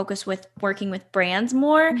wanted to focus with working with brands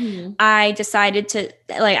more, I decided to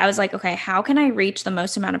I was like, okay, how can I reach the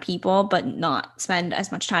most amount of people but not spend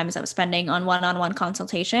as much time as I was spending on one-on-one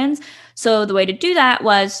consultations? So the way to do that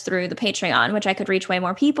was through the Patreon, which I could reach way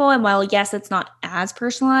more people. And while yes, it's not as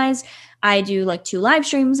personalized, I do like 2 live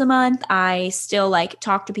streams a month. I still like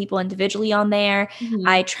talk to people individually on there. Mm-hmm.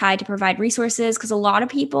 I try to provide resources because a lot of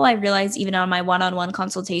people, I realized even on my one-on-one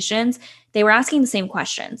consultations, they were asking the same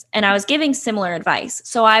questions and I was giving similar advice.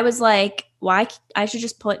 So I was like, why I should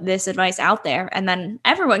just put this advice out there and then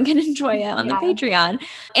everyone can enjoy it on the Patreon.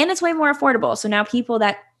 And it's way more affordable. So now people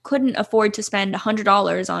that couldn't afford to spend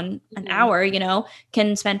 $100 on an hour, you know,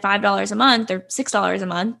 can spend $5 a month or $6 a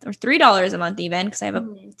month or $3 a month even, because I have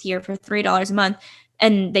a tier for $3 a month,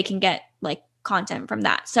 and they can get like content from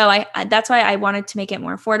that. So I that's why I wanted to make it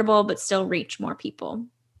more affordable but still reach more people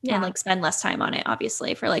and like spend less time on it,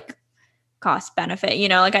 obviously, for like cost benefit, you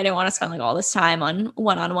know, like I didn't want to spend like all this time on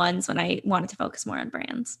one-on-ones when I wanted to focus more on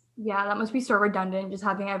brands. Yeah, that must be so redundant, just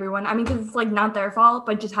having everyone, I mean, because it's like not their fault,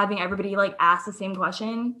 but just having everybody like ask the same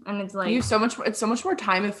question, and it's like it's so much more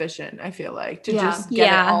time efficient, I feel like, to Yeah. just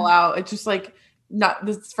get it all out. It's just like, not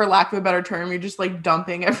this, for lack of a better term, you're just like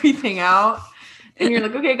dumping everything out. And you're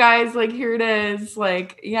like, okay, guys, like, here it is.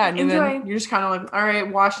 Like, yeah. And Enjoy. then you're just kind of like, all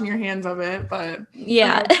right, washing your hands of it. But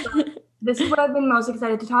yeah. Okay, so this is what I've been most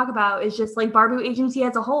excited to talk about, is just like Barbu Agency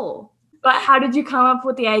as a whole. But how did you come up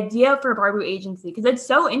with the idea for Barbu Agency? Because it's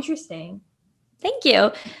so interesting. Thank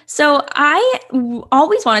you. So I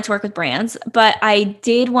always wanted to work with brands, but I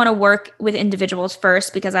did want to work with individuals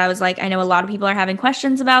first, because I was like, I know a lot of people are having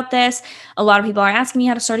questions about this. A lot of people are asking me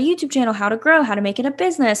how to start a YouTube channel, how to grow, how to make it a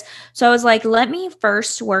business. So I was like, let me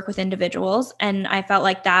first work with individuals. And I felt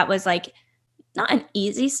like that was like not an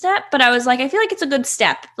easy step, but I was like, I feel like it's a good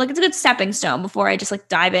step. Like it's a good stepping stone before I just like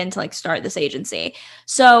dive in to like start this agency.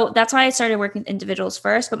 So that's why I started working with individuals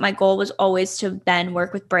first. But my goal was always to then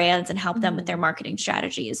work with brands and help them with their marketing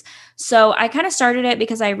strategies. So I kind of started it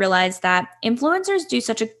because I realized that influencers do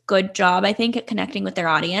such a good job, I think, at connecting with their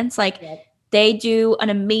audience. Like they do an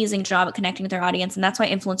amazing job at connecting with their audience. And that's why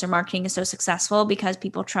influencer marketing is so successful, because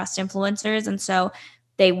people trust influencers. And so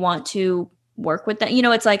they want to work with them. You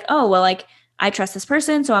know, it's like, oh, well, like, I trust this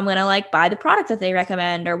person, so I'm going to like buy the product that they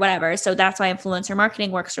recommend or whatever. So that's why influencer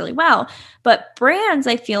marketing works really well. But brands,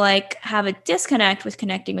 I feel like, have a disconnect with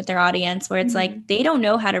connecting with their audience, where it's like they don't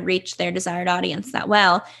know how to reach their desired audience that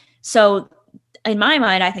well. So in my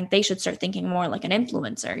mind, I think they should start thinking more like an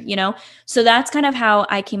influencer, you know? So that's kind of how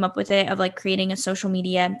I came up with it, of like creating a social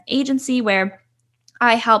media agency where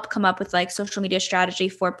I help come up with like social media strategy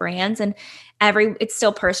for brands, and it's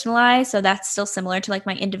still personalized. So that's still similar to like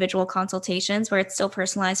my individual consultations, where it's still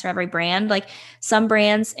personalized for every brand. Like some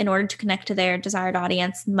brands, in order to connect to their desired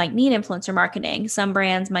audience, might need influencer marketing. Some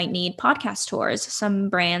brands might need podcast tours. Some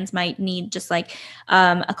brands might need just like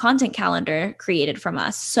a content calendar created from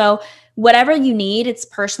us. So whatever you need, it's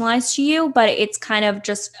personalized to you, but it's kind of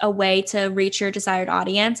just a way to reach your desired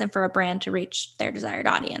audience and for a brand to reach their desired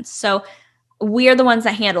audience. So we're the ones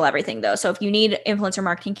that handle everything though. So if you need influencer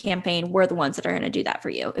marketing campaign, we're the ones that are going to do that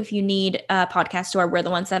for you. If you need a podcast tour, we're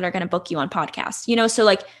the ones that are going to book you on podcasts, you know? So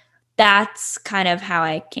like, that's kind of how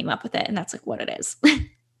I came up with it. And that's like what it is. I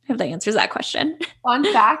hope that answers that question. Fun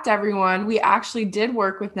fact, everyone, we actually did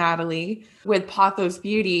work with Natalie with Pathos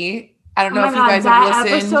Beauty. I don't know if you guys have listened.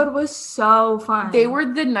 That episode was so fun. They were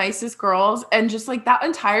the nicest girls. And just like that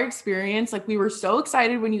entire experience, like we were so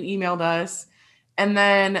excited when you emailed us. And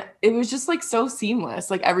then it was just like so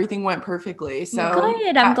seamless. Like everything went perfectly. So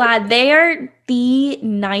good. I'm glad. They are the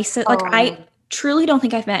nicest. Like I truly don't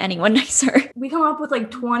think I've met anyone nicer. We come up with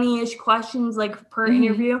like 20-ish questions like per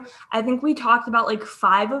interview. I think we talked about like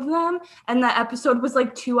 5 of them, and the episode was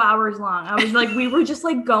like 2 hours long. I was like, we were just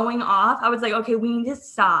like going off. I was like, okay, we need to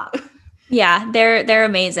stop. Yeah, they're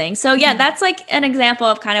amazing. So yeah, that's like an example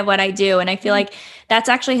of kind of what I do. And I feel like that's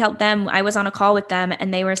actually helped them. I was on a call with them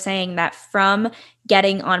and they were saying that from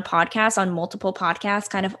getting on podcasts, on multiple podcasts,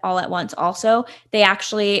 kind of all at once also, they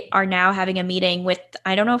actually are now having a meeting with,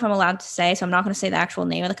 I don't know if I'm allowed to say, so I'm not going to say the actual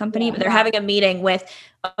name of the company, but they're having a meeting with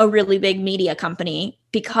a really big media company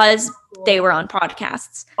because they were on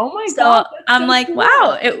podcasts. Oh my God. So I'm like, cool.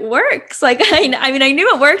 Wow, it works. Like, I mean, I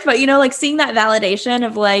knew it worked, but you know, like seeing that validation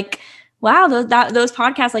of like, wow, those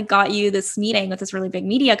podcasts like got you this meeting with this really big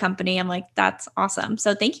media company. I'm like, that's awesome.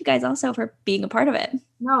 So thank you guys also for being a part of it.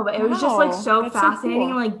 No, but it was just like so fascinating,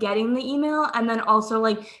 so cool. Like getting the email and then also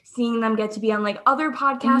like seeing them get to be on like other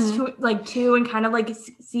podcasts too, and kind of like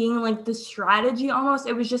seeing like the strategy almost.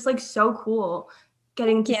 It was just like so cool.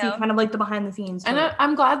 Getting to see kind of like the behind the scenes. And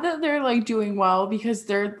I'm glad that they're like doing well because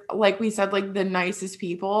they're, like we said, like the nicest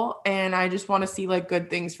people. And I just want to see like good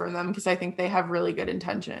things from them because I think they have really good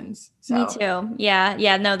intentions. So. Me too.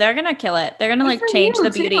 Yeah. No, they're going to kill it. They're going to like change the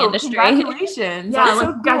beauty industry. Congratulations. Yeah. Like,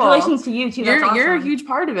 congratulations to you too. That's awesome. You're a huge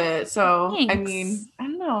part of it. So, thanks. I mean, I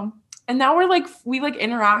don't know. And now we like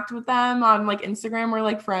interact with them on like Instagram. We're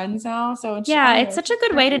like friends now. So it's such a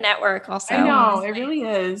good way to network also. I know. Honestly. It really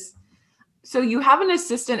is. So you have an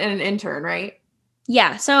assistant and an intern, right?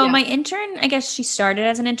 Yeah. So my intern, I guess she started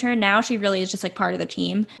as an intern. Now she really is just like part of the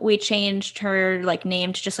team. We changed her like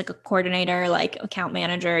name to just like a coordinator, like account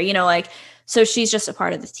manager, you know, like, so she's just a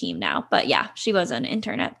part of the team now. But yeah, she was an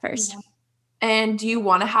intern at first. Yeah. And do you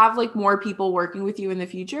want to have like more people working with you in the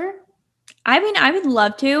future? I mean, I would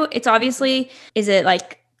love to. It's obviously, is it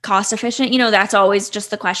like cost efficient? You know, that's always just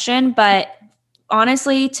the question, but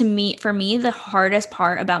honestly, for me, the hardest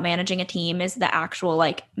part about managing a team is the actual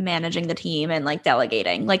like managing the team and like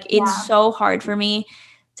delegating. Like it's so hard for me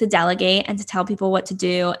to delegate and to tell people what to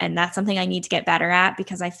do. And that's something I need to get better at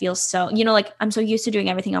because I feel so, like I'm so used to doing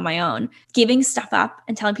everything on my own. Giving stuff up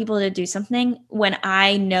and telling people to do something when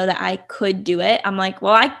I know that I could do it, I'm like,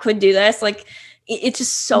 well, I could do this. Like, it's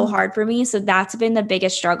just so hard for me. So that's been the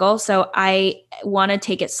biggest struggle. So I want to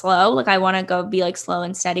take it slow. Like I want to go be like slow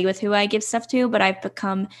and steady with who I give stuff to, but I've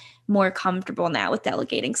become more comfortable now with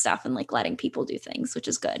delegating stuff and like letting people do things, which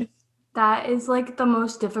is good. That is like the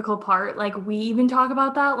most difficult part. Like we even talk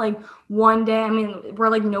about that, like one day, I mean, we're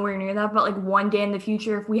like nowhere near that, but like one day in the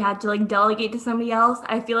future, if we had to like delegate to somebody else,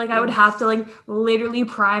 I feel like I would have to like literally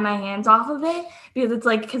pry my hands off of it because it's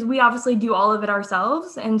like, because we obviously do all of it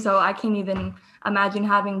ourselves. And so I can't even imagine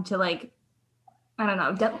having to like, I don't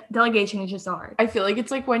know, delegation is just so hard. I feel like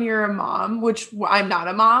it's like when you're a mom, which I'm not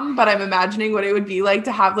a mom, but I'm imagining what it would be like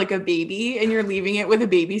to have like a baby and you're leaving it with a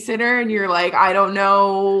babysitter and you're like, I don't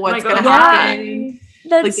know what's going to happen.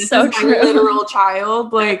 That's like, this so is true. My literal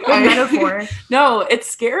child. Like, metaphor. No, it's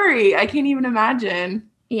scary. I can't even imagine.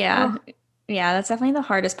 Yeah. Oh. Yeah. That's definitely the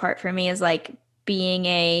hardest part for me is like being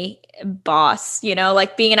a boss,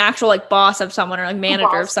 like being an actual like boss of someone or like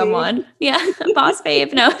manager of someone. Babe. Yeah. Boss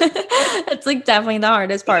babe. No, it's like definitely the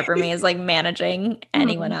hardest part for me is like managing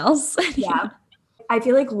anyone else. Yeah. I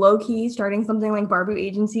feel like low key starting something like Barbu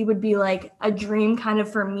Agency would be like a dream kind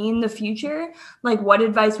of for me in the future. Like what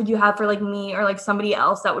advice would you have for like me or like somebody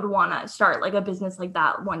else that would want to start like a business like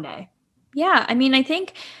that one day? Yeah. I mean, I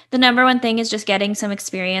think the number one thing is just getting some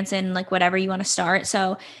experience in like whatever you want to start.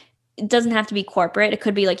 So it doesn't have to be corporate. It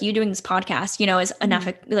could be like you doing this podcast, is enough,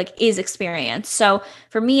 like is experience. So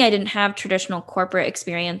for me, I didn't have traditional corporate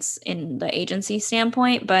experience in the agency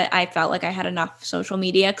standpoint, but I felt like I had enough social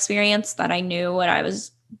media experience that I knew what I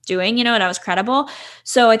was doing, and I was credible.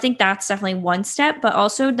 So I think that's definitely one step, but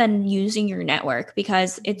also then using your network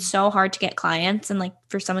because it's so hard to get clients and like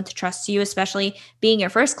for someone to trust you, especially being your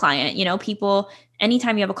first client, people,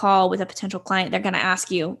 anytime you have a call with a potential client, they're going to ask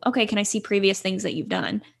you, okay, can I see previous things that you've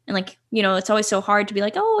done? And like, it's always so hard to be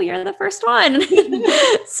like, oh, you're the first one.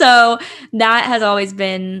 So that has always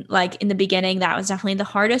been like in the beginning, that was definitely the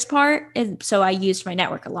hardest part. So I used my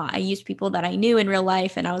network a lot. I used people that I knew in real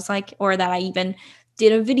life and I was like, or that I even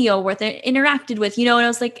did a video where they interacted with, and I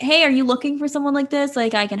was like, hey, are you looking for someone like this?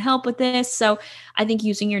 Like I can help with this. So I think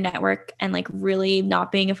using your network and like really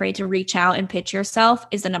not being afraid to reach out and pitch yourself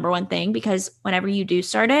is the number one thing, because whenever you do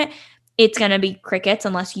start it, it's going to be crickets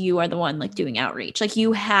unless you are the one like doing outreach. Like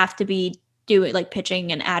you have to be doing like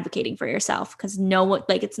pitching and advocating for yourself because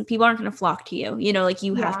people aren't going to flock to you, like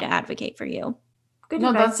you have to advocate for you. Good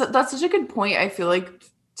advice. That's such a good point. I feel like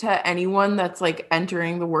to anyone that's like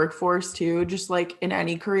entering the workforce too, just like in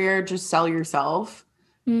any career, just sell yourself.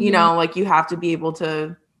 Like you have to be able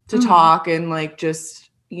to talk and like just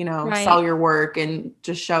sell your work and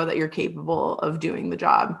just show that you're capable of doing the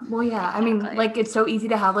job. Well, yeah, I mean, like it's so easy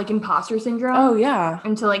to have like imposter syndrome. Oh yeah,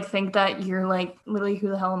 and to like think that you're like literally who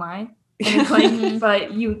the hell am I? And it's like,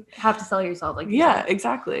 but you have to sell yourself. Like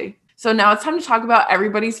exactly. So now it's time to talk about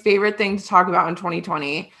everybody's favorite thing to talk about in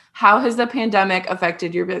 2020. How has the pandemic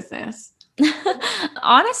affected your business?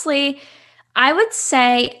 Honestly, I would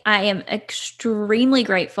say I am extremely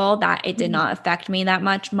grateful that it did not affect me that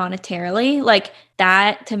much monetarily. Like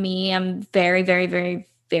that to me, I'm very, very, very,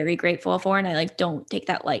 very grateful for. And I like don't take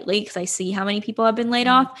that lightly because I see how many people have been laid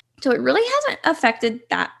off. So it really hasn't affected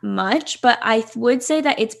that much, but I would say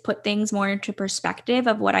that it's put things more into perspective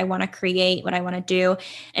of what I want to create, what I want to do.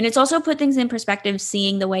 And it's also put things in perspective,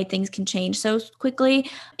 seeing the way things can change so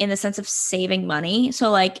quickly in the sense of saving money.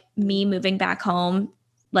 So like me moving back home,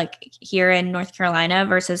 like here in North Carolina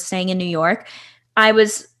versus staying in New York, I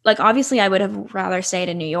was like, obviously I would have rather stayed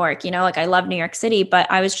in New York, like I love New York City, but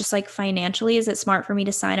I was just like, financially, is it smart for me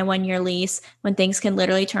to sign a 1-year lease when things can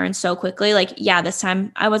literally turn so quickly? Like, yeah, this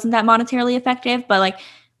time I wasn't that monetarily effective, but like,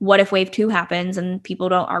 what if wave 2 happens and people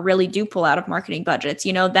really do pull out of marketing budgets,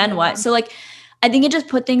 then what? So like, I think it just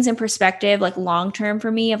put things in perspective, like long-term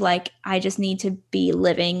for me of like, I just need to be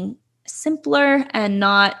living simpler and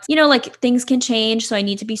not, like things can change. So I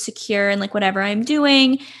need to be secure in like whatever I'm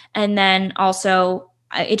doing. And then also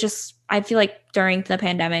I feel like during the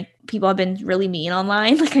pandemic, people have been really mean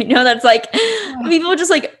online. Like I know that's like people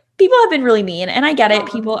have been really mean, and I get it.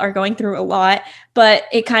 People are going through a lot, but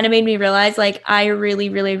it kind of made me realize like I really,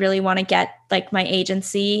 really, really want to get like my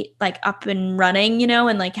agency like up and running,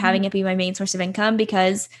 and like having it be my main source of income,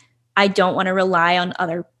 because I don't want to rely on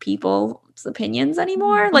other people's opinions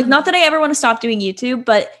anymore. Like, not that I ever want to stop doing YouTube,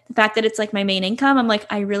 but the fact that it's like my main income, I'm like,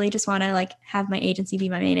 I really just want to like have my agency be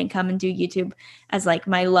my main income and do YouTube as like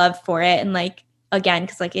my love for it. And like, again,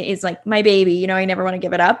 because like it is like my baby, you know, I never want to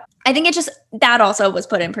give it up. I think it just, that also was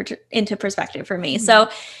put into perspective for me. So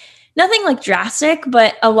nothing like drastic,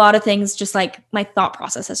 but a lot of things, just like my thought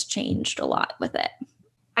process has changed a lot with it.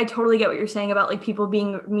 I totally get what you're saying about like people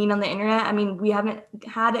being mean on the internet. I mean, we haven't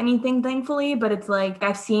had anything, thankfully, but it's like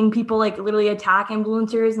I've seen people like literally attack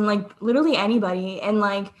influencers and like literally anybody. And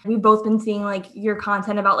like we've both been seeing like your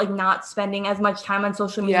content about like not spending as much time on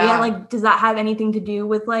social media. Yeah. Like, does that have anything to do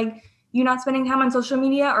with like you not spending time on social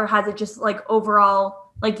media, or has it just like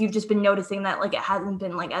overall, like you've just been noticing that like it hasn't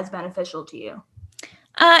been like as beneficial to you?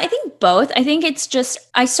 I think both. I think it's just,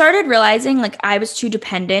 I started realizing like I was too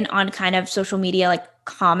dependent on kind of social media, like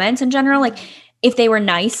comments in general. Like if they were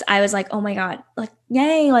nice, I was like, oh my God, like,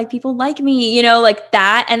 yay, like people like me, you know, like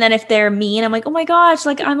that. And then if they're mean, I'm like, oh my gosh,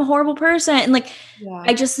 like I'm a horrible person. And like,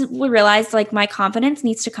 I just would realize like my confidence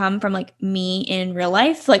needs to come from like me in real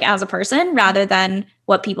life, like as a person, rather than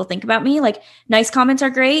what people think about me. Like nice comments are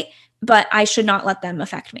great, but I should not let them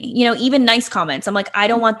affect me. You know, even nice comments, I'm like, I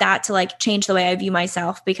don't want that to like change the way I view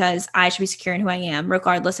myself, because I should be secure in who I am,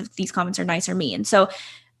 regardless if these comments are nice or mean. So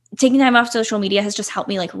taking time off social media has just helped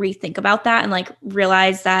me like rethink about that and like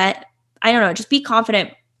realize that, I don't know, just be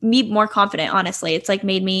confident, be more confident, honestly. It's like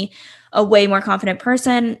made me a way more confident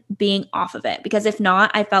person being off of it, because if not,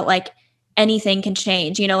 I felt like anything can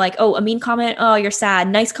change, you know, like, oh, a mean comment, oh, you're sad,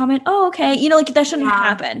 nice comment, oh, okay, you know, like that shouldn't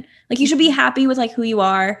happen. Like you should be happy with like who you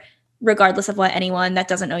are, regardless of what anyone that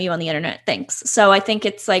doesn't know you on the internet thinks. So I think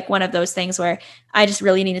it's like one of those things where I just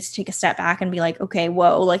really needed to take a step back and be like, okay,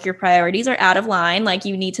 whoa, like your priorities are out of line. Like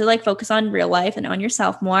you need to like focus on real life and on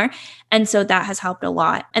yourself more. And so that has helped a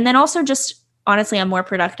lot. And then also just honestly, I'm more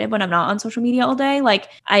productive when I'm not on social media all day. Like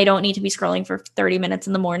I don't need to be scrolling for 30 minutes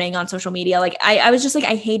in the morning on social media. Like I was just like,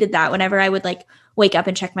 I hated that whenever I would like wake up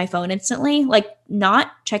and check my phone instantly. Like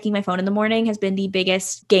not checking my phone in the morning has been the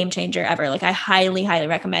biggest game changer ever. Like I highly, highly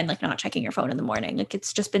recommend like not checking your phone in the morning. Like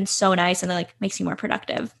it's just been so nice and it like makes you more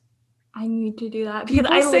productive. I need to do that because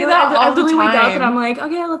People say that all the wake up time. and I'm like,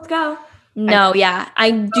 okay, let's go. No,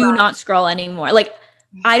 I do not scroll anymore. Like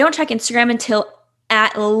I don't check Instagram until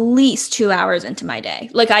at least 2 hours into my day.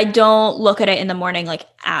 Like I don't look at it in the morning like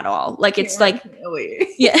at all. Like it's like, Really?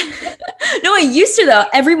 yeah. No, I used to though.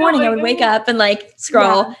 Every morning I would wake up and like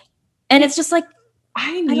scroll and it's just like,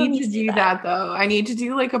 I need to do that though. I need to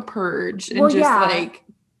do like a purge and like,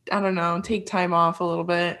 I don't know, take time off a little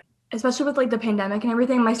bit. Especially with like the pandemic and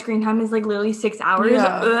everything, my screen time is like literally 6 hours.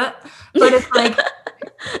 Yeah. But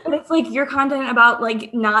it's like your content about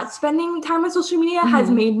like not spending time on social media has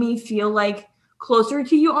made me feel like closer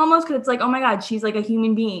to you almost, because it's like, oh my God, she's like a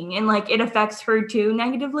human being, and like it affects her too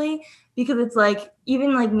negatively, because it's like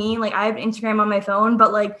even like me, like I have Instagram on my phone,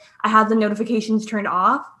 but like I have the notifications turned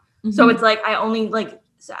off. So it's like I only like,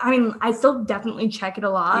 I mean, I still definitely check it a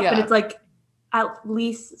lot, but it's like at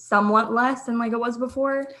least somewhat less than like it was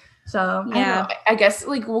before. So I guess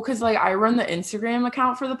like, well, because like I run the Instagram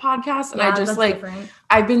account for the podcast, and I just like different.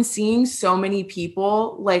 I've been seeing so many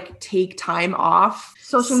people like take time off.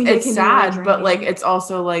 Social media, it's sad, but like it's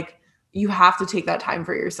also like you have to take that time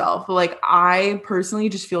for yourself. But like I personally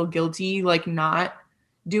just feel guilty like not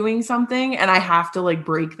doing something, and I have to like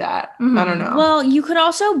break that. I don't know. Well, you could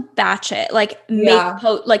also batch it, like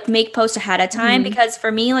make posts ahead of time, because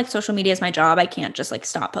for me, like social media is my job. I can't just like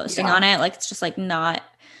stop posting on it. Like it's just like not,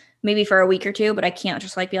 maybe for a week or two, but I can't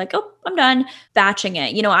just like be like, oh, I'm done. Batching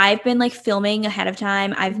it. You know, I've been like filming ahead of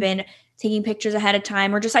time. I've been taking pictures ahead of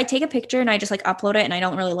time, or just I take a picture and I just like upload it and I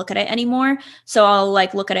don't really look at it anymore. So I'll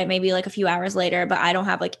like look at it maybe like a few hours later, but I don't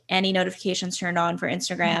have like any notifications turned on for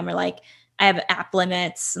Instagram, or like I have app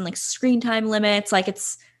limits and like screen time limits. Like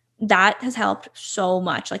that has helped so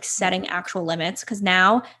much, like setting actual limits, because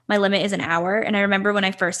now my limit is an hour. And I remember when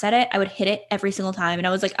I first set it, I would hit it every single time. And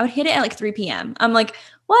I was like, I would hit it at like 3 p.m. I'm like,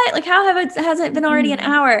 what? Like how has it been already an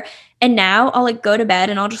hour? And now I'll like go to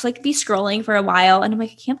bed and I'll just like be scrolling for a while. And I'm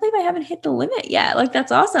like, I can't believe I haven't hit the limit yet. Like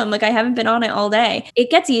that's awesome. Like I haven't been on it all day.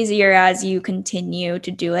 It gets easier as you continue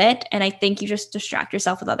to do it. And I think you just distract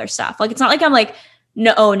yourself with other stuff. Like it's not like I'm like,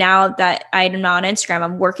 no, now that I'm not on Instagram,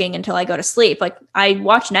 I'm working until I go to sleep. Like I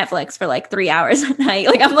watch Netflix for like 3 hours a night.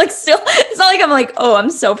 Like I'm like still, it's not like I'm like, oh, I'm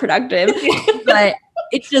so productive, but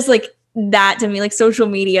it's just like that to me, like social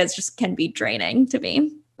media is just can be draining to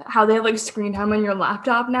me. How they have like screen time on your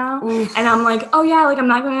laptop now. Oof. And I'm like, oh yeah, like I'm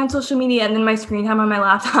not going on social media. And then my screen time on my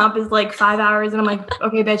laptop is like 5 hours. And I'm like,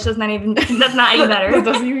 okay, bitch, that's not any better. It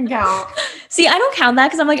doesn't even count. See, I don't count that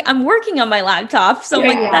because I'm like, I'm working on my laptop. So I'm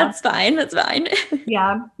like, that's fine. That's fine.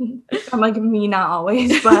 Yeah. I'm like, me, not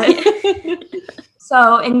always, but.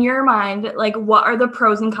 So in your mind, like what are the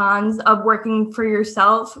pros and cons of working for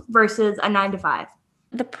yourself versus a 9 to 5?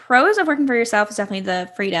 The pros of working for yourself is definitely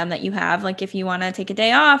the freedom that you have. Like if you want to take a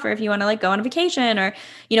day off, or if you want to like go on a vacation, or,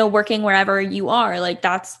 you know, working wherever you are, like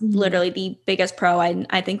that's literally the biggest pro.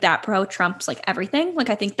 I think that pro trumps like everything. Like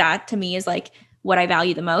I think that to me is like what I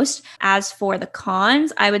value the most. As for the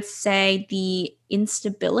cons, I would say the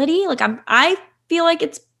instability. Like I feel like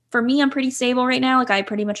it's, for me, I'm pretty stable right now. Like I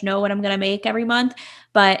pretty much know what I'm going to make every month,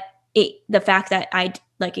 but the fact that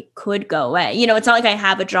it could go away. You know, it's not like I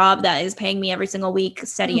have a job that is paying me every single week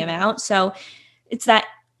steady amount. So it's that,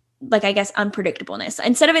 like, I guess, unpredictableness.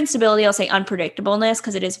 Instead of instability, I'll say unpredictableness,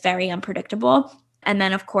 because it is very unpredictable. And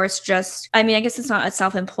then, of course, I guess it's not a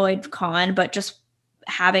self-employed con, but just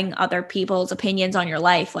having other people's opinions on your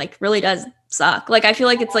life, like, really does suck. Like, I feel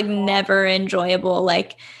like it's, like, never enjoyable,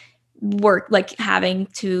 like, work, like having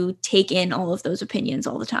to take in all of those opinions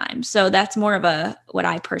all the time. So that's more of what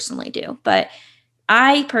I personally do. But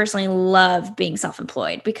I personally love being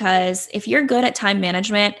self-employed, because if you're good at time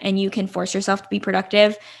management and you can force yourself to be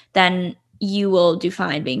productive, then you will do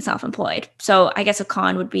fine being self-employed. So I guess a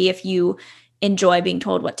con would be if you enjoy being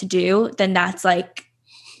told what to do, then that's like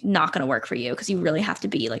not going to work for you, because you really have to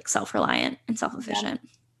be like self-reliant and self-efficient.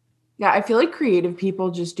 Yeah, I feel like creative people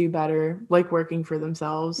just do better like working for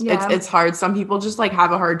themselves. Yeah. It's hard. Some people just like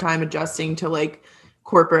have a hard time adjusting to like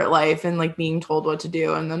corporate life and like being told what to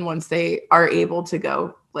do. And then once they are able to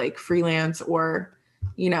go like freelance or,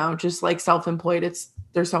 you know, just like self-employed,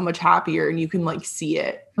 they're so much happier and you can like see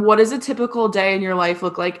it. What does a typical day in your life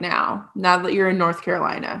look like now that you're in North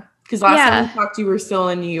Carolina? Because last time we talked, you were still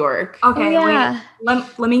in New York. Okay,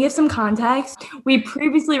 let me give some context. We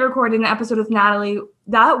previously recorded an episode with Natalie.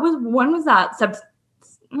 When was that? It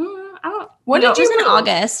was in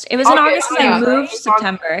August. It was in August because I moved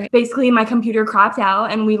September. Basically, my computer crapped out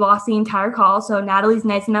and we lost the entire call. So Natalie's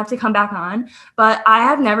nice enough to come back on. But I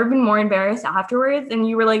have never been more embarrassed afterwards. And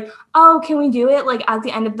you were like, oh, can we do it? Like at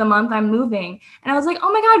the end of the month, I'm moving. And I was like,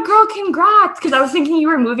 oh my God, girl, congrats. Because I was thinking you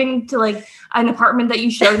were moving to like an apartment that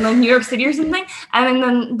you showed in like New York City or something. And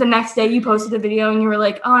then the next day you posted a video and you were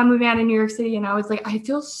like, oh, I'm moving out of New York City. And I was like, I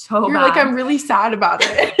feel so You're bad. like, I'm really sad about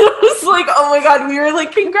it. I was like, oh my God, we were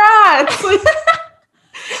like, congrats.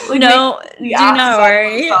 Like, no, do not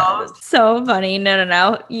worry. So funny.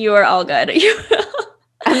 No. You are all good.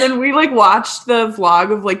 And then we like watched the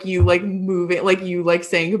vlog of like you like moving, like you like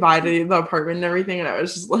saying goodbye to the apartment and everything. And I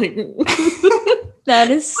was just like, that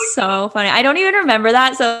is so funny. I don't even remember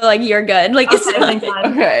that. So like, you're good. Like, it's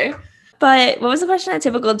okay. But what was the question? A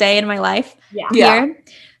typical day in my life? Yeah. Here?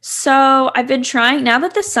 So I've been trying, now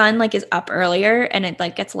that the sun like is up earlier and it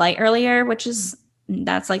like gets light earlier,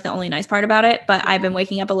 that's like the only nice part about it. But I've been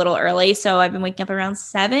waking up a little early. So I've been waking up around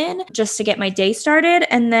 7 just to get my day started.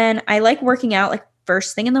 And then I like working out like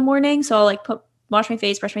first thing in the morning. So I'll like wash my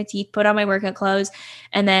face, brush my teeth, put on my workout clothes,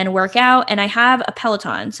 and then work out. And I have a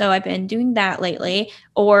Peloton. So I've been doing that lately.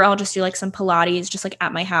 Or I'll just do like some Pilates just like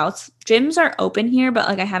at my house. Gyms are open here, but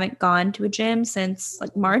like I haven't gone to a gym since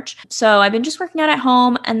like March. So I've been just working out at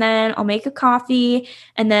home, and then I'll make a coffee,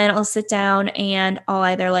 and then I'll sit down and I'll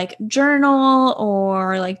either like journal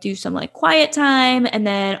or like do some like quiet time. And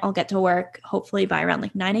then I'll get to work hopefully by around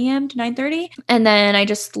like 9 a.m. to 9:30. And then I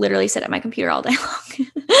just literally sit at my computer all day long,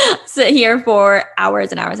 sit here for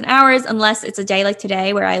hours and hours and hours, unless it's a day like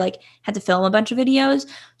today where I like had to film a bunch of videos.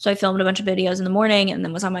 So I filmed a bunch of videos in the morning and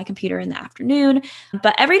then was on my computer in the afternoon.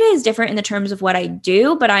 But every day is different in the terms of what I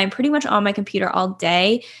do, but I'm pretty much on my computer all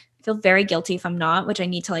day. I feel very guilty if I'm not, which I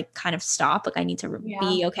need to like kind of stop. Like I need to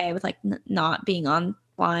be okay with like not being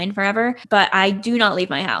online forever, but I do not leave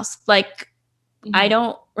my house. Like I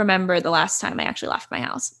don't remember the last time I actually left my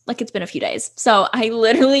house. Like it's been a few days. So I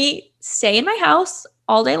literally stay in my house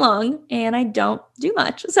all day long and I don't do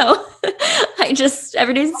much. So I just,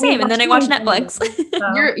 every day's the same. And then I watch Netflix.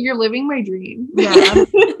 You're living my dream. Yeah.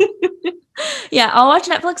 Yeah, I'll watch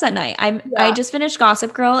Netflix at night. I just finished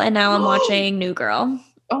Gossip Girl and now I'm watching New Girl.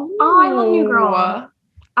 Oh, I love New Girl.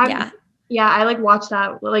 I like watched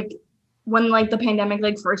that like when like the pandemic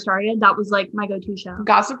like first started. That was like my go-to show.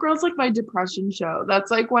 Gossip Girl is like my depression show.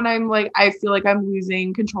 That's like when I'm like, I feel like I'm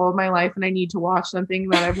losing control of my life and I need to watch something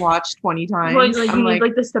that I've watched 20 times. Like you need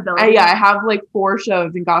like the stability. I have like 4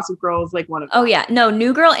 shows and Gossip Girl is like one of them. Oh yeah, no,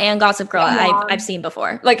 New Girl and Gossip Girl I've seen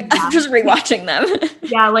before. Like I'm just rewatching them.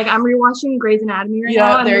 Yeah, like I'm rewatching Grey's Anatomy right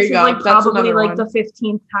now, and this is like probably like the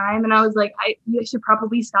 15th time, and I was like, you should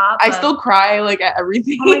probably stop. I still cry like at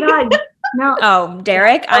everything. Oh my God. No. Oh,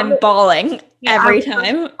 Derek, I'm bawling every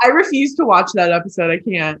time. I refuse to watch that episode. I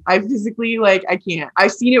can't. I physically I can't.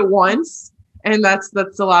 I've seen it once and that's the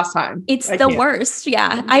last time. It's the worst.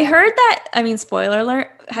 Yeah. I heard that. I mean, spoiler alert.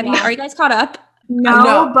 Are you guys caught up?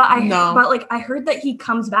 No, but no. but like I heard that he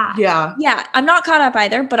comes back. Yeah. Yeah, I'm not caught up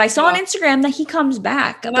either, but I saw on Instagram that he comes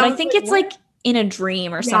back. And but I I was think like, it's what? like in a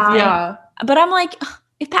dream or something. Yeah. But I'm like, ugh,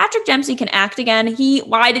 if Patrick Dempsey can act again,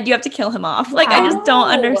 why did you have to kill him off? Like, I just don't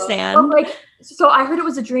understand. But like, so I heard it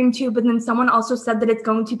was a dream too, but then someone also said that it's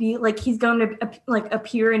going to be like he's going to like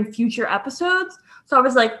appear in future episodes. So I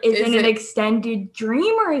was like, is it an extended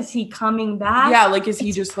dream or is he coming back? Yeah, like is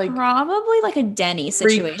he just like probably like a Denny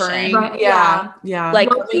situation, Right, Yeah.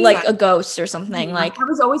 like a ghost or something. Like I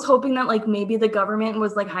was always hoping that like maybe the government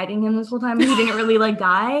was like hiding him this whole time and he didn't really like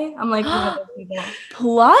die. I'm like, one of those people.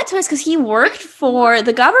 Plot twist, because he worked for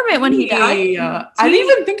the government when he died. Yeah. I didn't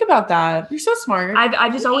even think about that. You're so smart.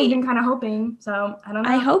 I've just always been kind of hoping, so I don't know.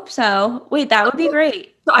 I hope so. Wait, that would be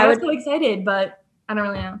great. So I was so excited, but I don't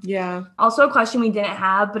really know. Yeah. Also, a question we didn't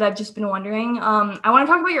have, but I've just been wondering. I want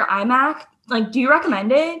to talk about your iMac. Like, do you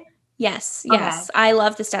recommend it? Yes. Okay. I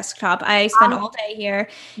love this desktop. I spend all day here.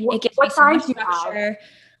 It gives me so much structure.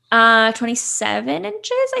 27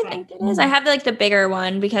 inches, I think it is. I have the bigger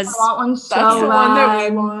one because I want one so that's the one that we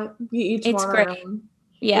bad. want. We each It's want great. our own.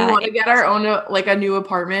 Yeah, We want to get our own like a new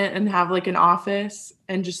apartment and have like an office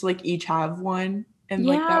and just like each have one. And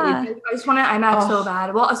like that would I just want an iMac so Oh.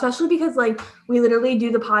 bad. Well, especially because like we literally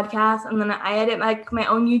do the podcast and then I edit like my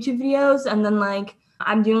own YouTube videos and then like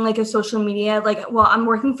I'm doing like a social media I'm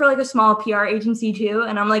working for like a small PR agency too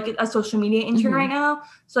and I'm like a social media intern right now.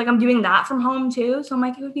 So like I'm doing that from home too. So I'm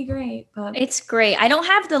like it would be great. But it's great. I don't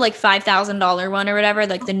have the like $5,000 one or whatever,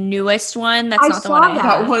 like the newest one. That's I not the saw one I that.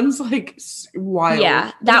 have. that one's like wild.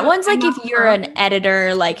 Yeah, that one's like if iMac you're Pro. an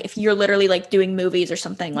editor, like if you're literally like doing movies or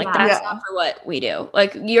something, like Yeah. that's Yeah. not for what we do.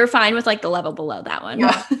 Like you're fine with like the level below that one.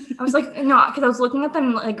 Yeah. I was like, no, because I was looking at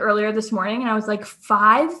them like earlier this morning and I was like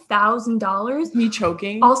 $5,000. Me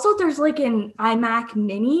choking. Also, there's like an iMac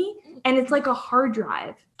mini and it's like a hard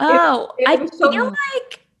drive. Oh, It I was so feel nice.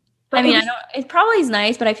 like But I mean, it I was- don't. It probably is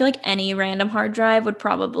nice, but I feel like any random hard drive would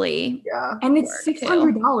probably. Yeah. And it's work, too.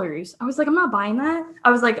 $600. I was like, I'm not buying that. I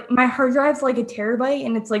was like, my hard drive's like a terabyte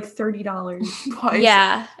and it's like $30. Why is-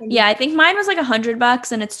 Yeah, I think mine was like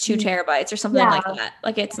 $100 and it's 2 Mm. terabytes or something like Yeah. that.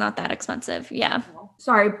 Like it's not that expensive. Yeah.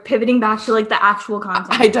 Sorry, pivoting back to like the actual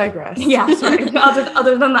content. I digress. Yeah, sorry.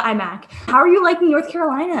 other than the iMac. How are you liking North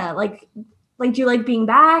Carolina? Like do you like being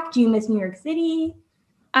back? Do you miss New York City?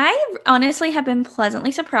 I honestly have been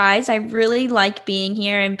pleasantly surprised. I really like being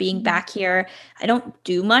here and being back here. I don't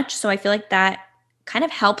do much, so I feel like that kind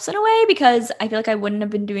of helps in a way because I feel like I wouldn't have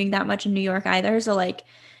been doing that much in New York either. So like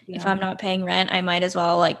if I'm not paying rent, I might as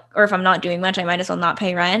well or if I'm not doing much, I might as well not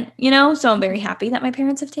pay rent, So I'm very happy that my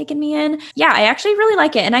parents have taken me in. Yeah, I actually really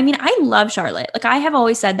like it. And I mean, I love Charlotte. Like I have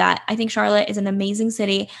always said that. I think Charlotte is an amazing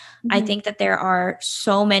city. I think that there are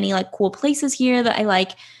so many like cool places here that I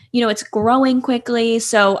like. It's growing quickly.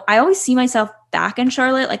 So I always see myself back in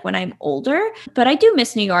Charlotte, like when I'm older, but I do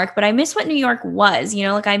miss New York, but I miss what New York was,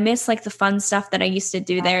 like I miss like the fun stuff that I used to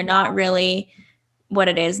do there, not really what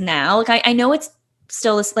it is now. Like I know it's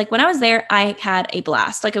still this, like when I was there, I had a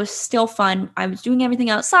blast. Like it was still fun. I was doing everything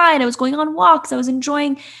outside. I was going on walks. I was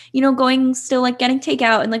enjoying, going still like getting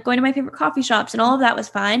takeout and like going to my favorite coffee shops and all of that was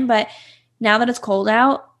fine. But now that it's cold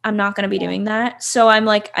out, I'm not going to be doing that. So I'm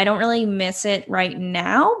like, I don't really miss it right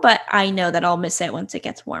now, but I know that I'll miss it once it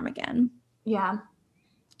gets warm again. Yeah.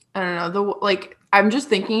 I don't know. I'm just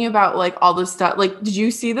thinking about like all the stuff. Like, did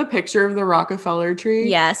you see the picture of the Rockefeller tree?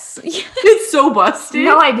 Yes. It's so busted.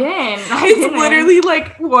 No, I didn't. It's literally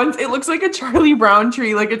like it looks like a Charlie Brown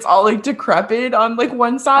tree. Like it's all like decrepit on like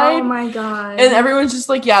one side. Oh my god. And everyone's just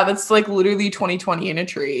like, yeah, that's like literally 2020 in a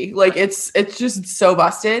tree. Like it's just so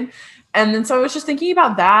busted. And then so I was just thinking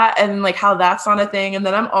about that and like how that's not a thing. And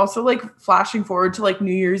then I'm also like flashing forward to like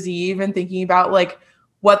New Year's Eve and thinking about like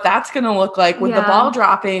what that's gonna look like with the ball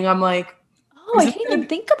dropping. I'm like, Oh, I didn't even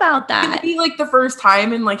think about it'd that. be like the first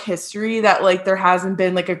time in like history that like there hasn't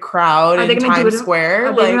been like a crowd Are they in gonna do Times it- Square.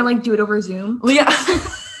 Are they gonna like do it over Zoom? Yeah.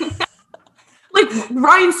 Like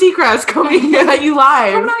Ryan Seacrest coming at you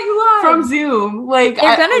live Coming at you live. from Zoom. Like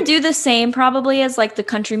They're gonna do the same probably as like the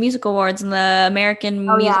Country Music Awards and the American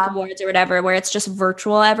Music Awards or whatever, where it's just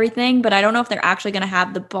virtual everything. But I don't know if they're actually gonna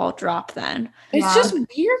have the ball drop then. It's Yeah. just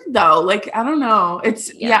weird though. Like I don't know.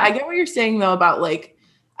 It's Yeah. I get what you're saying though about like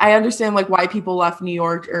I understand like why people left New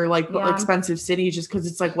York or like Yeah. expensive cities just because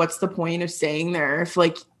it's like what's the point of staying there if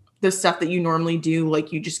like the stuff that you normally do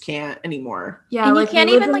like you just can't anymore. Yeah, And like you can't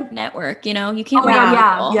we live even in- like network, you can't Oh my god, meet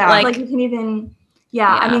yeah, people. Yeah. Like, like you can even I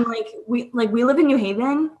Yeah. mean we live in New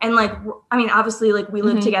Haven and like I mean obviously like we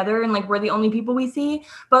live Mhm. together and like we're the only people we see,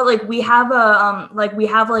 but like we have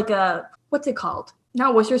a what's it called?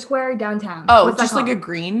 Not Worcester Square, downtown. Oh, What's that just like a called?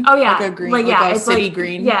 green? Oh yeah, Like a green, like like yeah, a it's city like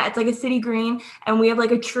green? yeah, it's like a city green, and we have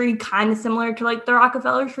like a tree kind of similar to like the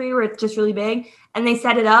Rockefeller tree where it's just really big, and they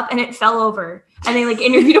set it up and it fell over, and they like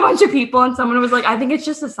interviewed a bunch of people, and someone was like, I think it's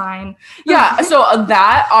just a sign. Yeah, so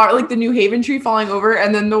that are like the New Haven tree falling over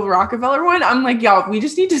and then the Rockefeller one. I'm like, y'all, we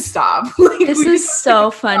just need to stop. Like, This is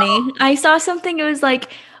so funny. I saw something, it was like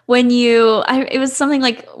it was something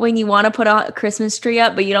like when you want to put a Christmas tree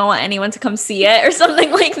up, but you don't want anyone to come see it or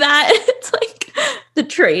something like that. It's like the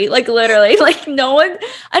tree, like literally, like no one,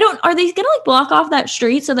 are they gonna like block off that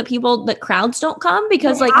street so that crowds don't come?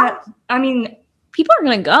 Because like, I mean, people are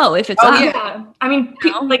gonna go if it's Oh, up. yeah. I mean,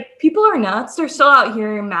 people are nuts. They're still out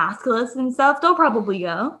here maskless and stuff. They'll probably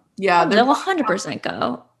go. yeah, They'll 100%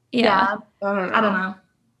 go. Yeah. I don't know.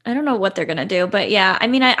 I don't know what they're gonna do, but yeah, I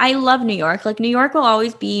mean, I love New York. Like New York will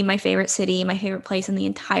always be my favorite city, my favorite place in the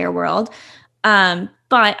entire world. But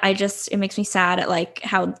it makes me sad at like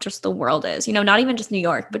how just the world is, not even just New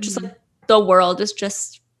York, but just like the world is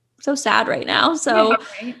just so sad right now. So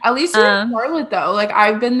at least you're in Charlotte though. Like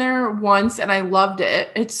I've been there once and I loved it.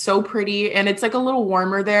 It's so pretty and it's like a little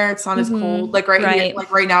warmer there. It's not as cold. Like here,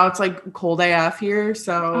 like right now it's like cold AF here.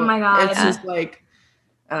 So oh my God. It's just like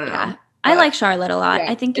I don't know. I like Charlotte a lot.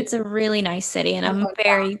 Yeah, I think it's a really nice city and I'm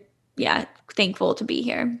very thankful to be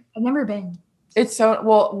here. I've never been. It's so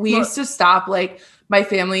well, we used to stop like my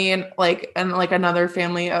family and another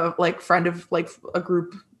family of like friend of like a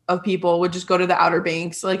group of people would just go to the Outer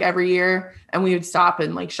Banks like every year and we would stop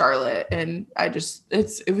in like Charlotte and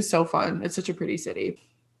it was so fun. It's such a pretty city.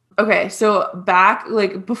 Okay, so back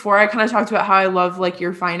like before I kind of talked about how I love like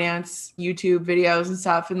your finance YouTube videos and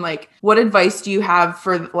stuff and like what advice do you have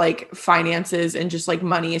for like finances and just like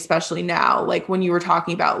money, especially now, like when you were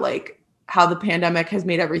talking about like how the pandemic has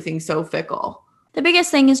made everything so fickle? The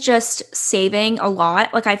biggest thing is just saving a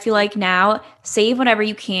lot. Like I feel like now save whatever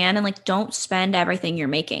you can and like don't spend everything you're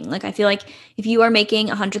making. Like I feel like if you are making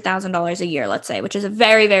 $100,000 a year, let's say, which is a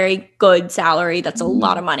very, very good salary, that's a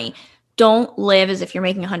lot of money. Don't live as if you're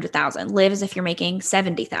making 100,000. Live as if you're making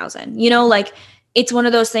 70,000. Like it's one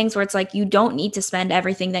of those things where it's like you don't need to spend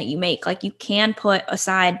everything that you make. Like you can put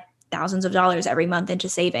aside thousands of dollars every month into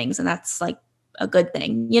savings and that's like a good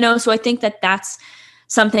thing. So I think that that's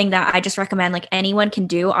something that I just recommend like anyone can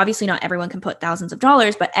do. Obviously not everyone can put thousands of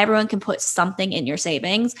dollars, but everyone can put something in your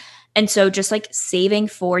savings. And so just like saving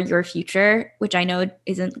for your future, which I know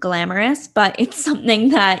isn't glamorous, but it's something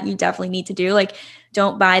that you definitely need to do. Like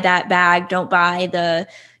don't buy that bag, don't buy the,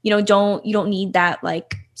 you don't need that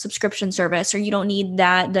like subscription service or you don't need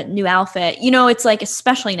that new outfit. It's like,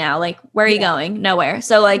 especially now, like where are you going? Nowhere.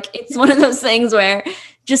 So like, it's one of those things where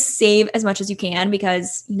just save as much as you can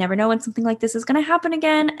because you never know when something like this is going to happen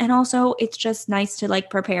again. And also it's just nice to like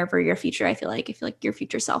prepare for your future. I feel like your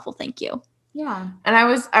future self will thank you. Yeah. And I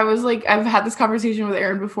was like, I've had this conversation with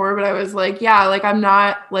Erin before, but I was like, yeah, like I'm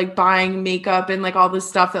not like buying makeup and like all this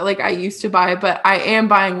stuff that like I used to buy, but I am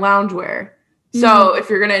buying loungewear. So if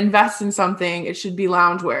you're going to invest in something, it should be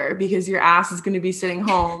loungewear because your ass is going to be sitting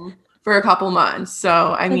home for a couple months.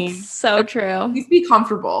 So, I mean, so true. Please be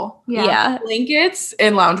comfortable. Yeah. Blankets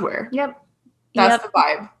and loungewear. Yep. That's the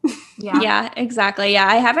vibe. Yeah, exactly. Yeah.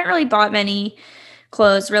 I haven't really bought many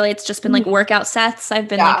clothes. Really, it's just been like workout sets. I've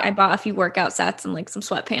been like, I bought a few workout sets and like some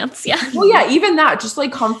sweatpants. Yeah. Well, yeah, even that, just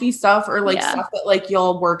like comfy stuff or like stuff that like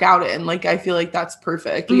you'll work out in. Like, I feel like that's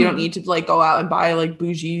perfect. You don't need to like go out and buy like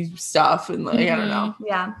bougie stuff and like, I don't know.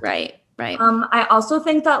 Yeah. Right. I also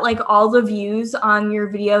think that like all the views on your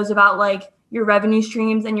videos about like your revenue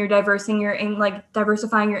streams and your diversifying your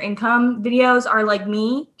income videos are like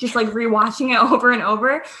me just like rewatching it over and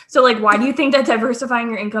over. So like, why do you think that diversifying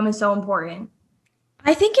your income is so important?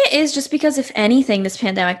 I think it is just because if anything, this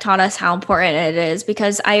pandemic taught us how important it is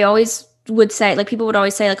because I always would say like people would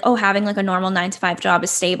always say like, oh, having like a normal 9-to-5 job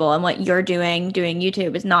is stable and what you're doing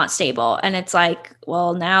YouTube is not stable. And it's like,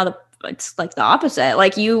 well, now it's like the opposite.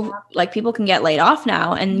 Like people can get laid off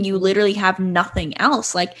now and you literally have nothing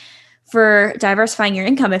else. Like for diversifying your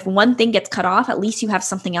income, if one thing gets cut off, at least you have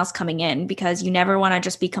something else coming in because you never want to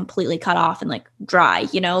just be completely cut off and like dry,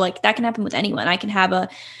 like that can happen with anyone. I can have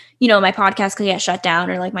my podcast could get shut down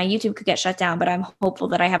or like my YouTube could get shut down, but I'm hopeful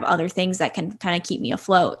that I have other things that can kind of keep me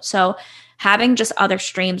afloat. So having just other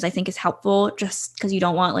streams, I think is helpful just because you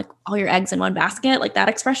don't want like all your eggs in one basket, like that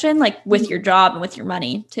expression, like with your job and with your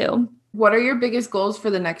money too. What are your biggest goals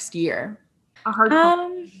for the next year? A hard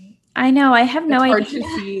I know. I have no idea. It's hard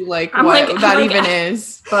to see like what that even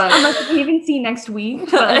is. But unless you can even see next week.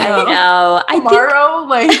 But I know. Tomorrow,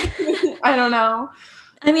 I don't know.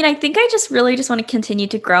 I mean, I think I just want to continue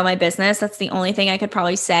to grow my business. That's the only thing I could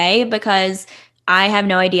probably say because I have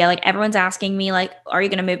no idea. Like everyone's asking me like, are you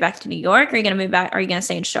going to move back to New York? Are you going to move back? Are you going to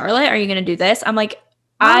stay in Charlotte? Are you going to do this? I'm like,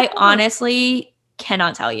 I honestly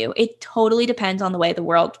cannot tell you. It totally depends on the way the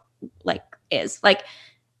world like is. Like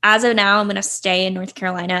as of now, I'm going to stay in North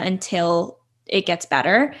Carolina until it gets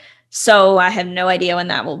better. So I have no idea when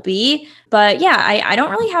that will be. But yeah, I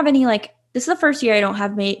don't really have any like, this is the first year I don't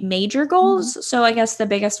have major goals. Mm-hmm. So I guess the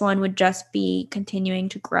biggest one would just be continuing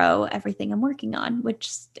to grow everything I'm working on, which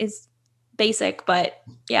is basic, but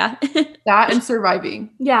yeah. That and surviving.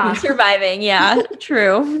 Yeah. Surviving. Yeah.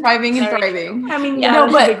 True. Surviving and thriving. I mean, yeah,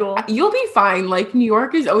 but you'll be fine. Like New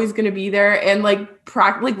York is always going to be there. And like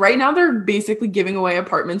right now they're basically giving away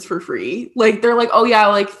apartments for free. Like they're like, oh yeah,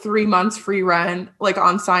 like 3 months free rent, like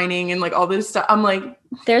on signing and like all this stuff. I'm like,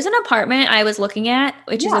 there's an apartment I was looking at,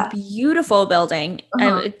 which is a beautiful building.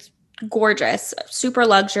 It's gorgeous, super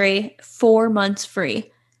luxury, 4 months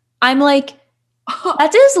free. I'm like,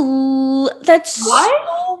 that's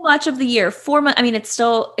so much of the year. 4 months. I mean, it's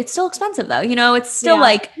still expensive though. You know, it's still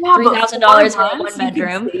like $3,000 for a one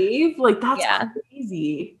bedroom. Like that's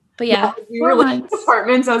crazy. But yeah, we were looking at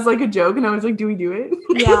apartments as like a joke, and I was like, "Do we do it?"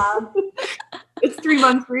 Yeah, it's 3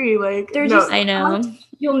 months free. Like I know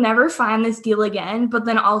you'll never find this deal again, but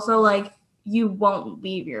then also like you won't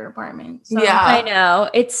leave your apartment. So. Yeah, I know.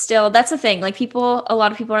 It's still, that's the thing. Like a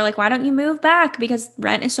lot of people are like, why don't you move back? Because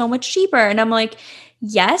rent is so much cheaper. And I'm like,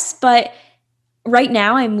 yes, but right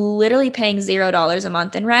now I'm literally paying $0 a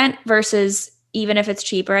month in rent versus even if it's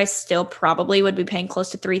cheaper, I still probably would be paying close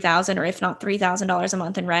to $3,000 or if not $3,000 a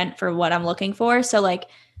month in rent for what I'm looking for. So like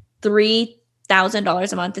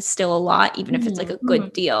 $3,000 a month is still a lot, even if it's like a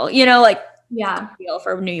good deal, you know, like deal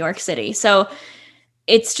for New York City. So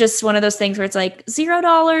it's just one of those things where it's like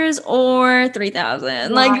 $0 or $3,000.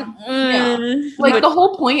 Like, like the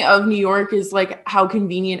whole point of New York is like how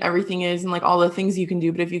convenient everything is and like all the things you can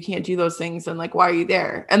do. But if you can't do those things, then like, why are you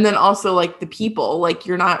there? And then also like the people, like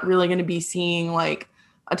you're not really going to be seeing like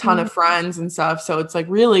a ton of friends and stuff. So it's like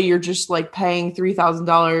really you're just like paying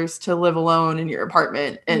 $3,000 to live alone in your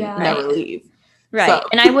apartment and never leave. Right. So.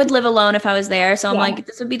 And I would live alone if I was there. So I'm like,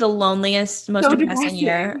 this would be the loneliest, most depressing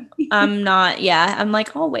year. I'm not. Yeah. I'm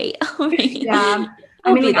like, oh, wait. Yeah.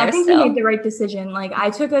 I mean, I think you made the right decision. Like I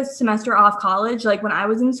took a semester off college, like when I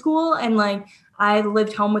was in school and like I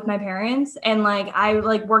lived home with my parents and like I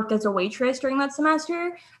like worked as a waitress during that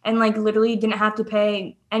semester and like literally didn't have to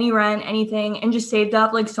pay any rent, anything, and just saved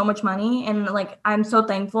up like so much money. And like, I'm so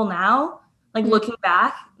thankful now. Like looking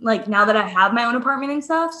back, like now that I have my own apartment and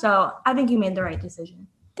stuff. So I think you made the right decision.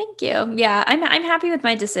 Thank you. Yeah, I'm happy with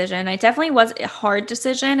my decision. I definitely was a hard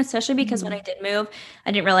decision, especially because when I did move,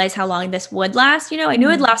 I didn't realize how long this would last. You know, I knew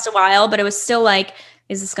it'd last a while, but it was still like,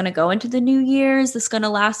 is this going to go into the new year? Is this going to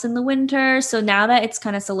last in the winter? So now that it's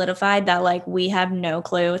kind of solidified that like we have no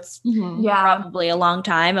clue, it's probably a long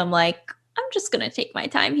time. I'm like, I'm just going to take my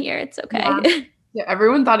time here. It's okay. Yeah. Yeah,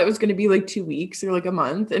 everyone thought it was going to be like 2 weeks or like a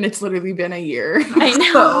month, and it's literally been a year. I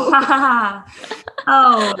know.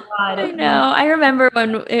 Oh, God. I know. I remember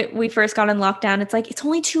when we first got in lockdown, it's like, it's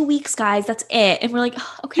only 2 weeks, guys. That's it. And we're like,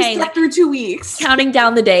 oh, okay. Just through 2 weeks. Counting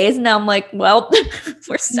down the days. And now I'm like, well,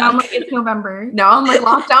 we're stuck. Now I'm like, it's November. Now I'm like,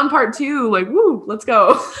 lockdown part 2. Like, woo, let's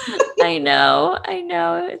go. I know.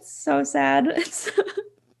 It's so sad.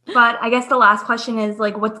 But I guess the last question is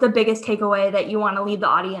like, what's the biggest takeaway that you want to leave the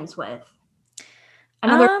audience with?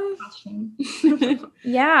 Another question.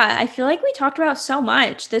 Yeah, I feel like we talked about so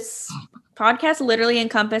much. This podcast literally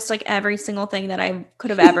encompassed like every single thing that I could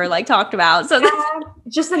have ever like talked about. So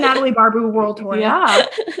just the Natalie Barbu world tour. Yeah.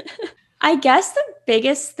 I guess the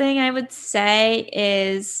biggest thing I would say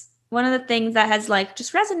is one of the things that has like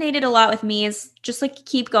just resonated a lot with me is just like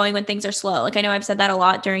keep going when things are slow. Like I know I've said that a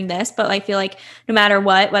lot during this, but I feel like no matter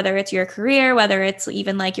what, whether it's your career, whether it's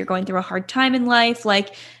even like you're going through a hard time in life,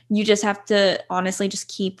 like you just have to honestly just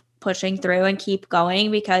keep pushing through and keep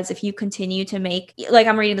going, because if you continue to make, like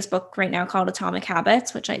I'm reading this book right now called Atomic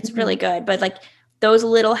Habits, which it's really good, but like those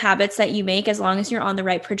little habits that you make, as long as you're on the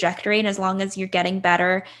right trajectory and as long as you're getting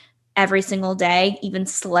better every single day, even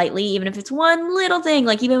slightly, even if it's one little thing,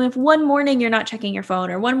 like even if one morning you're not checking your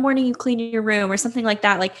phone or one morning you clean your room or something like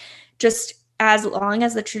that, like just as long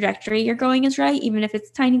as the trajectory you're going is right, even if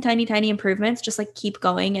it's tiny, tiny, tiny improvements, just like keep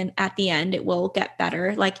going. And at the end, it will get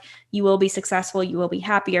better. Like you will be successful, you will be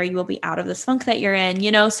happier, you will be out of this funk that you're in,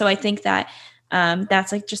 you know? So I think that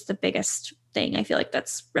that's like just the biggest thing I feel like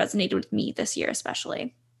that's resonated with me this year,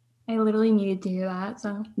 especially. I literally needed to hear that.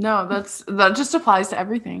 So no, that just applies to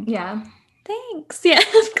everything. Yeah. Thanks. Yeah.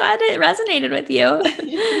 I'm glad it resonated with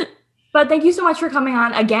you. But thank you so much for coming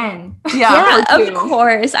on again. Yeah, of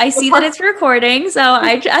course. I see that it's recording, so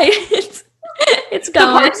I It's The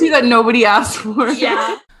going. part 2 that nobody asked for.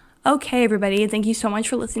 Yeah. Okay, everybody, thank you so much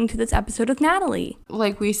for listening to this episode of Natalie.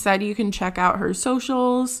 Like we said, you can check out her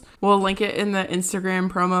socials. We'll link it in the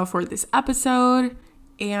Instagram promo for this episode.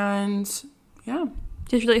 And yeah.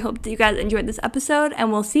 Just really hope that you guys enjoyed this episode,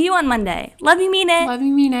 and we'll see you on Monday. Love you, mean it. Love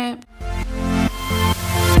you, mean it.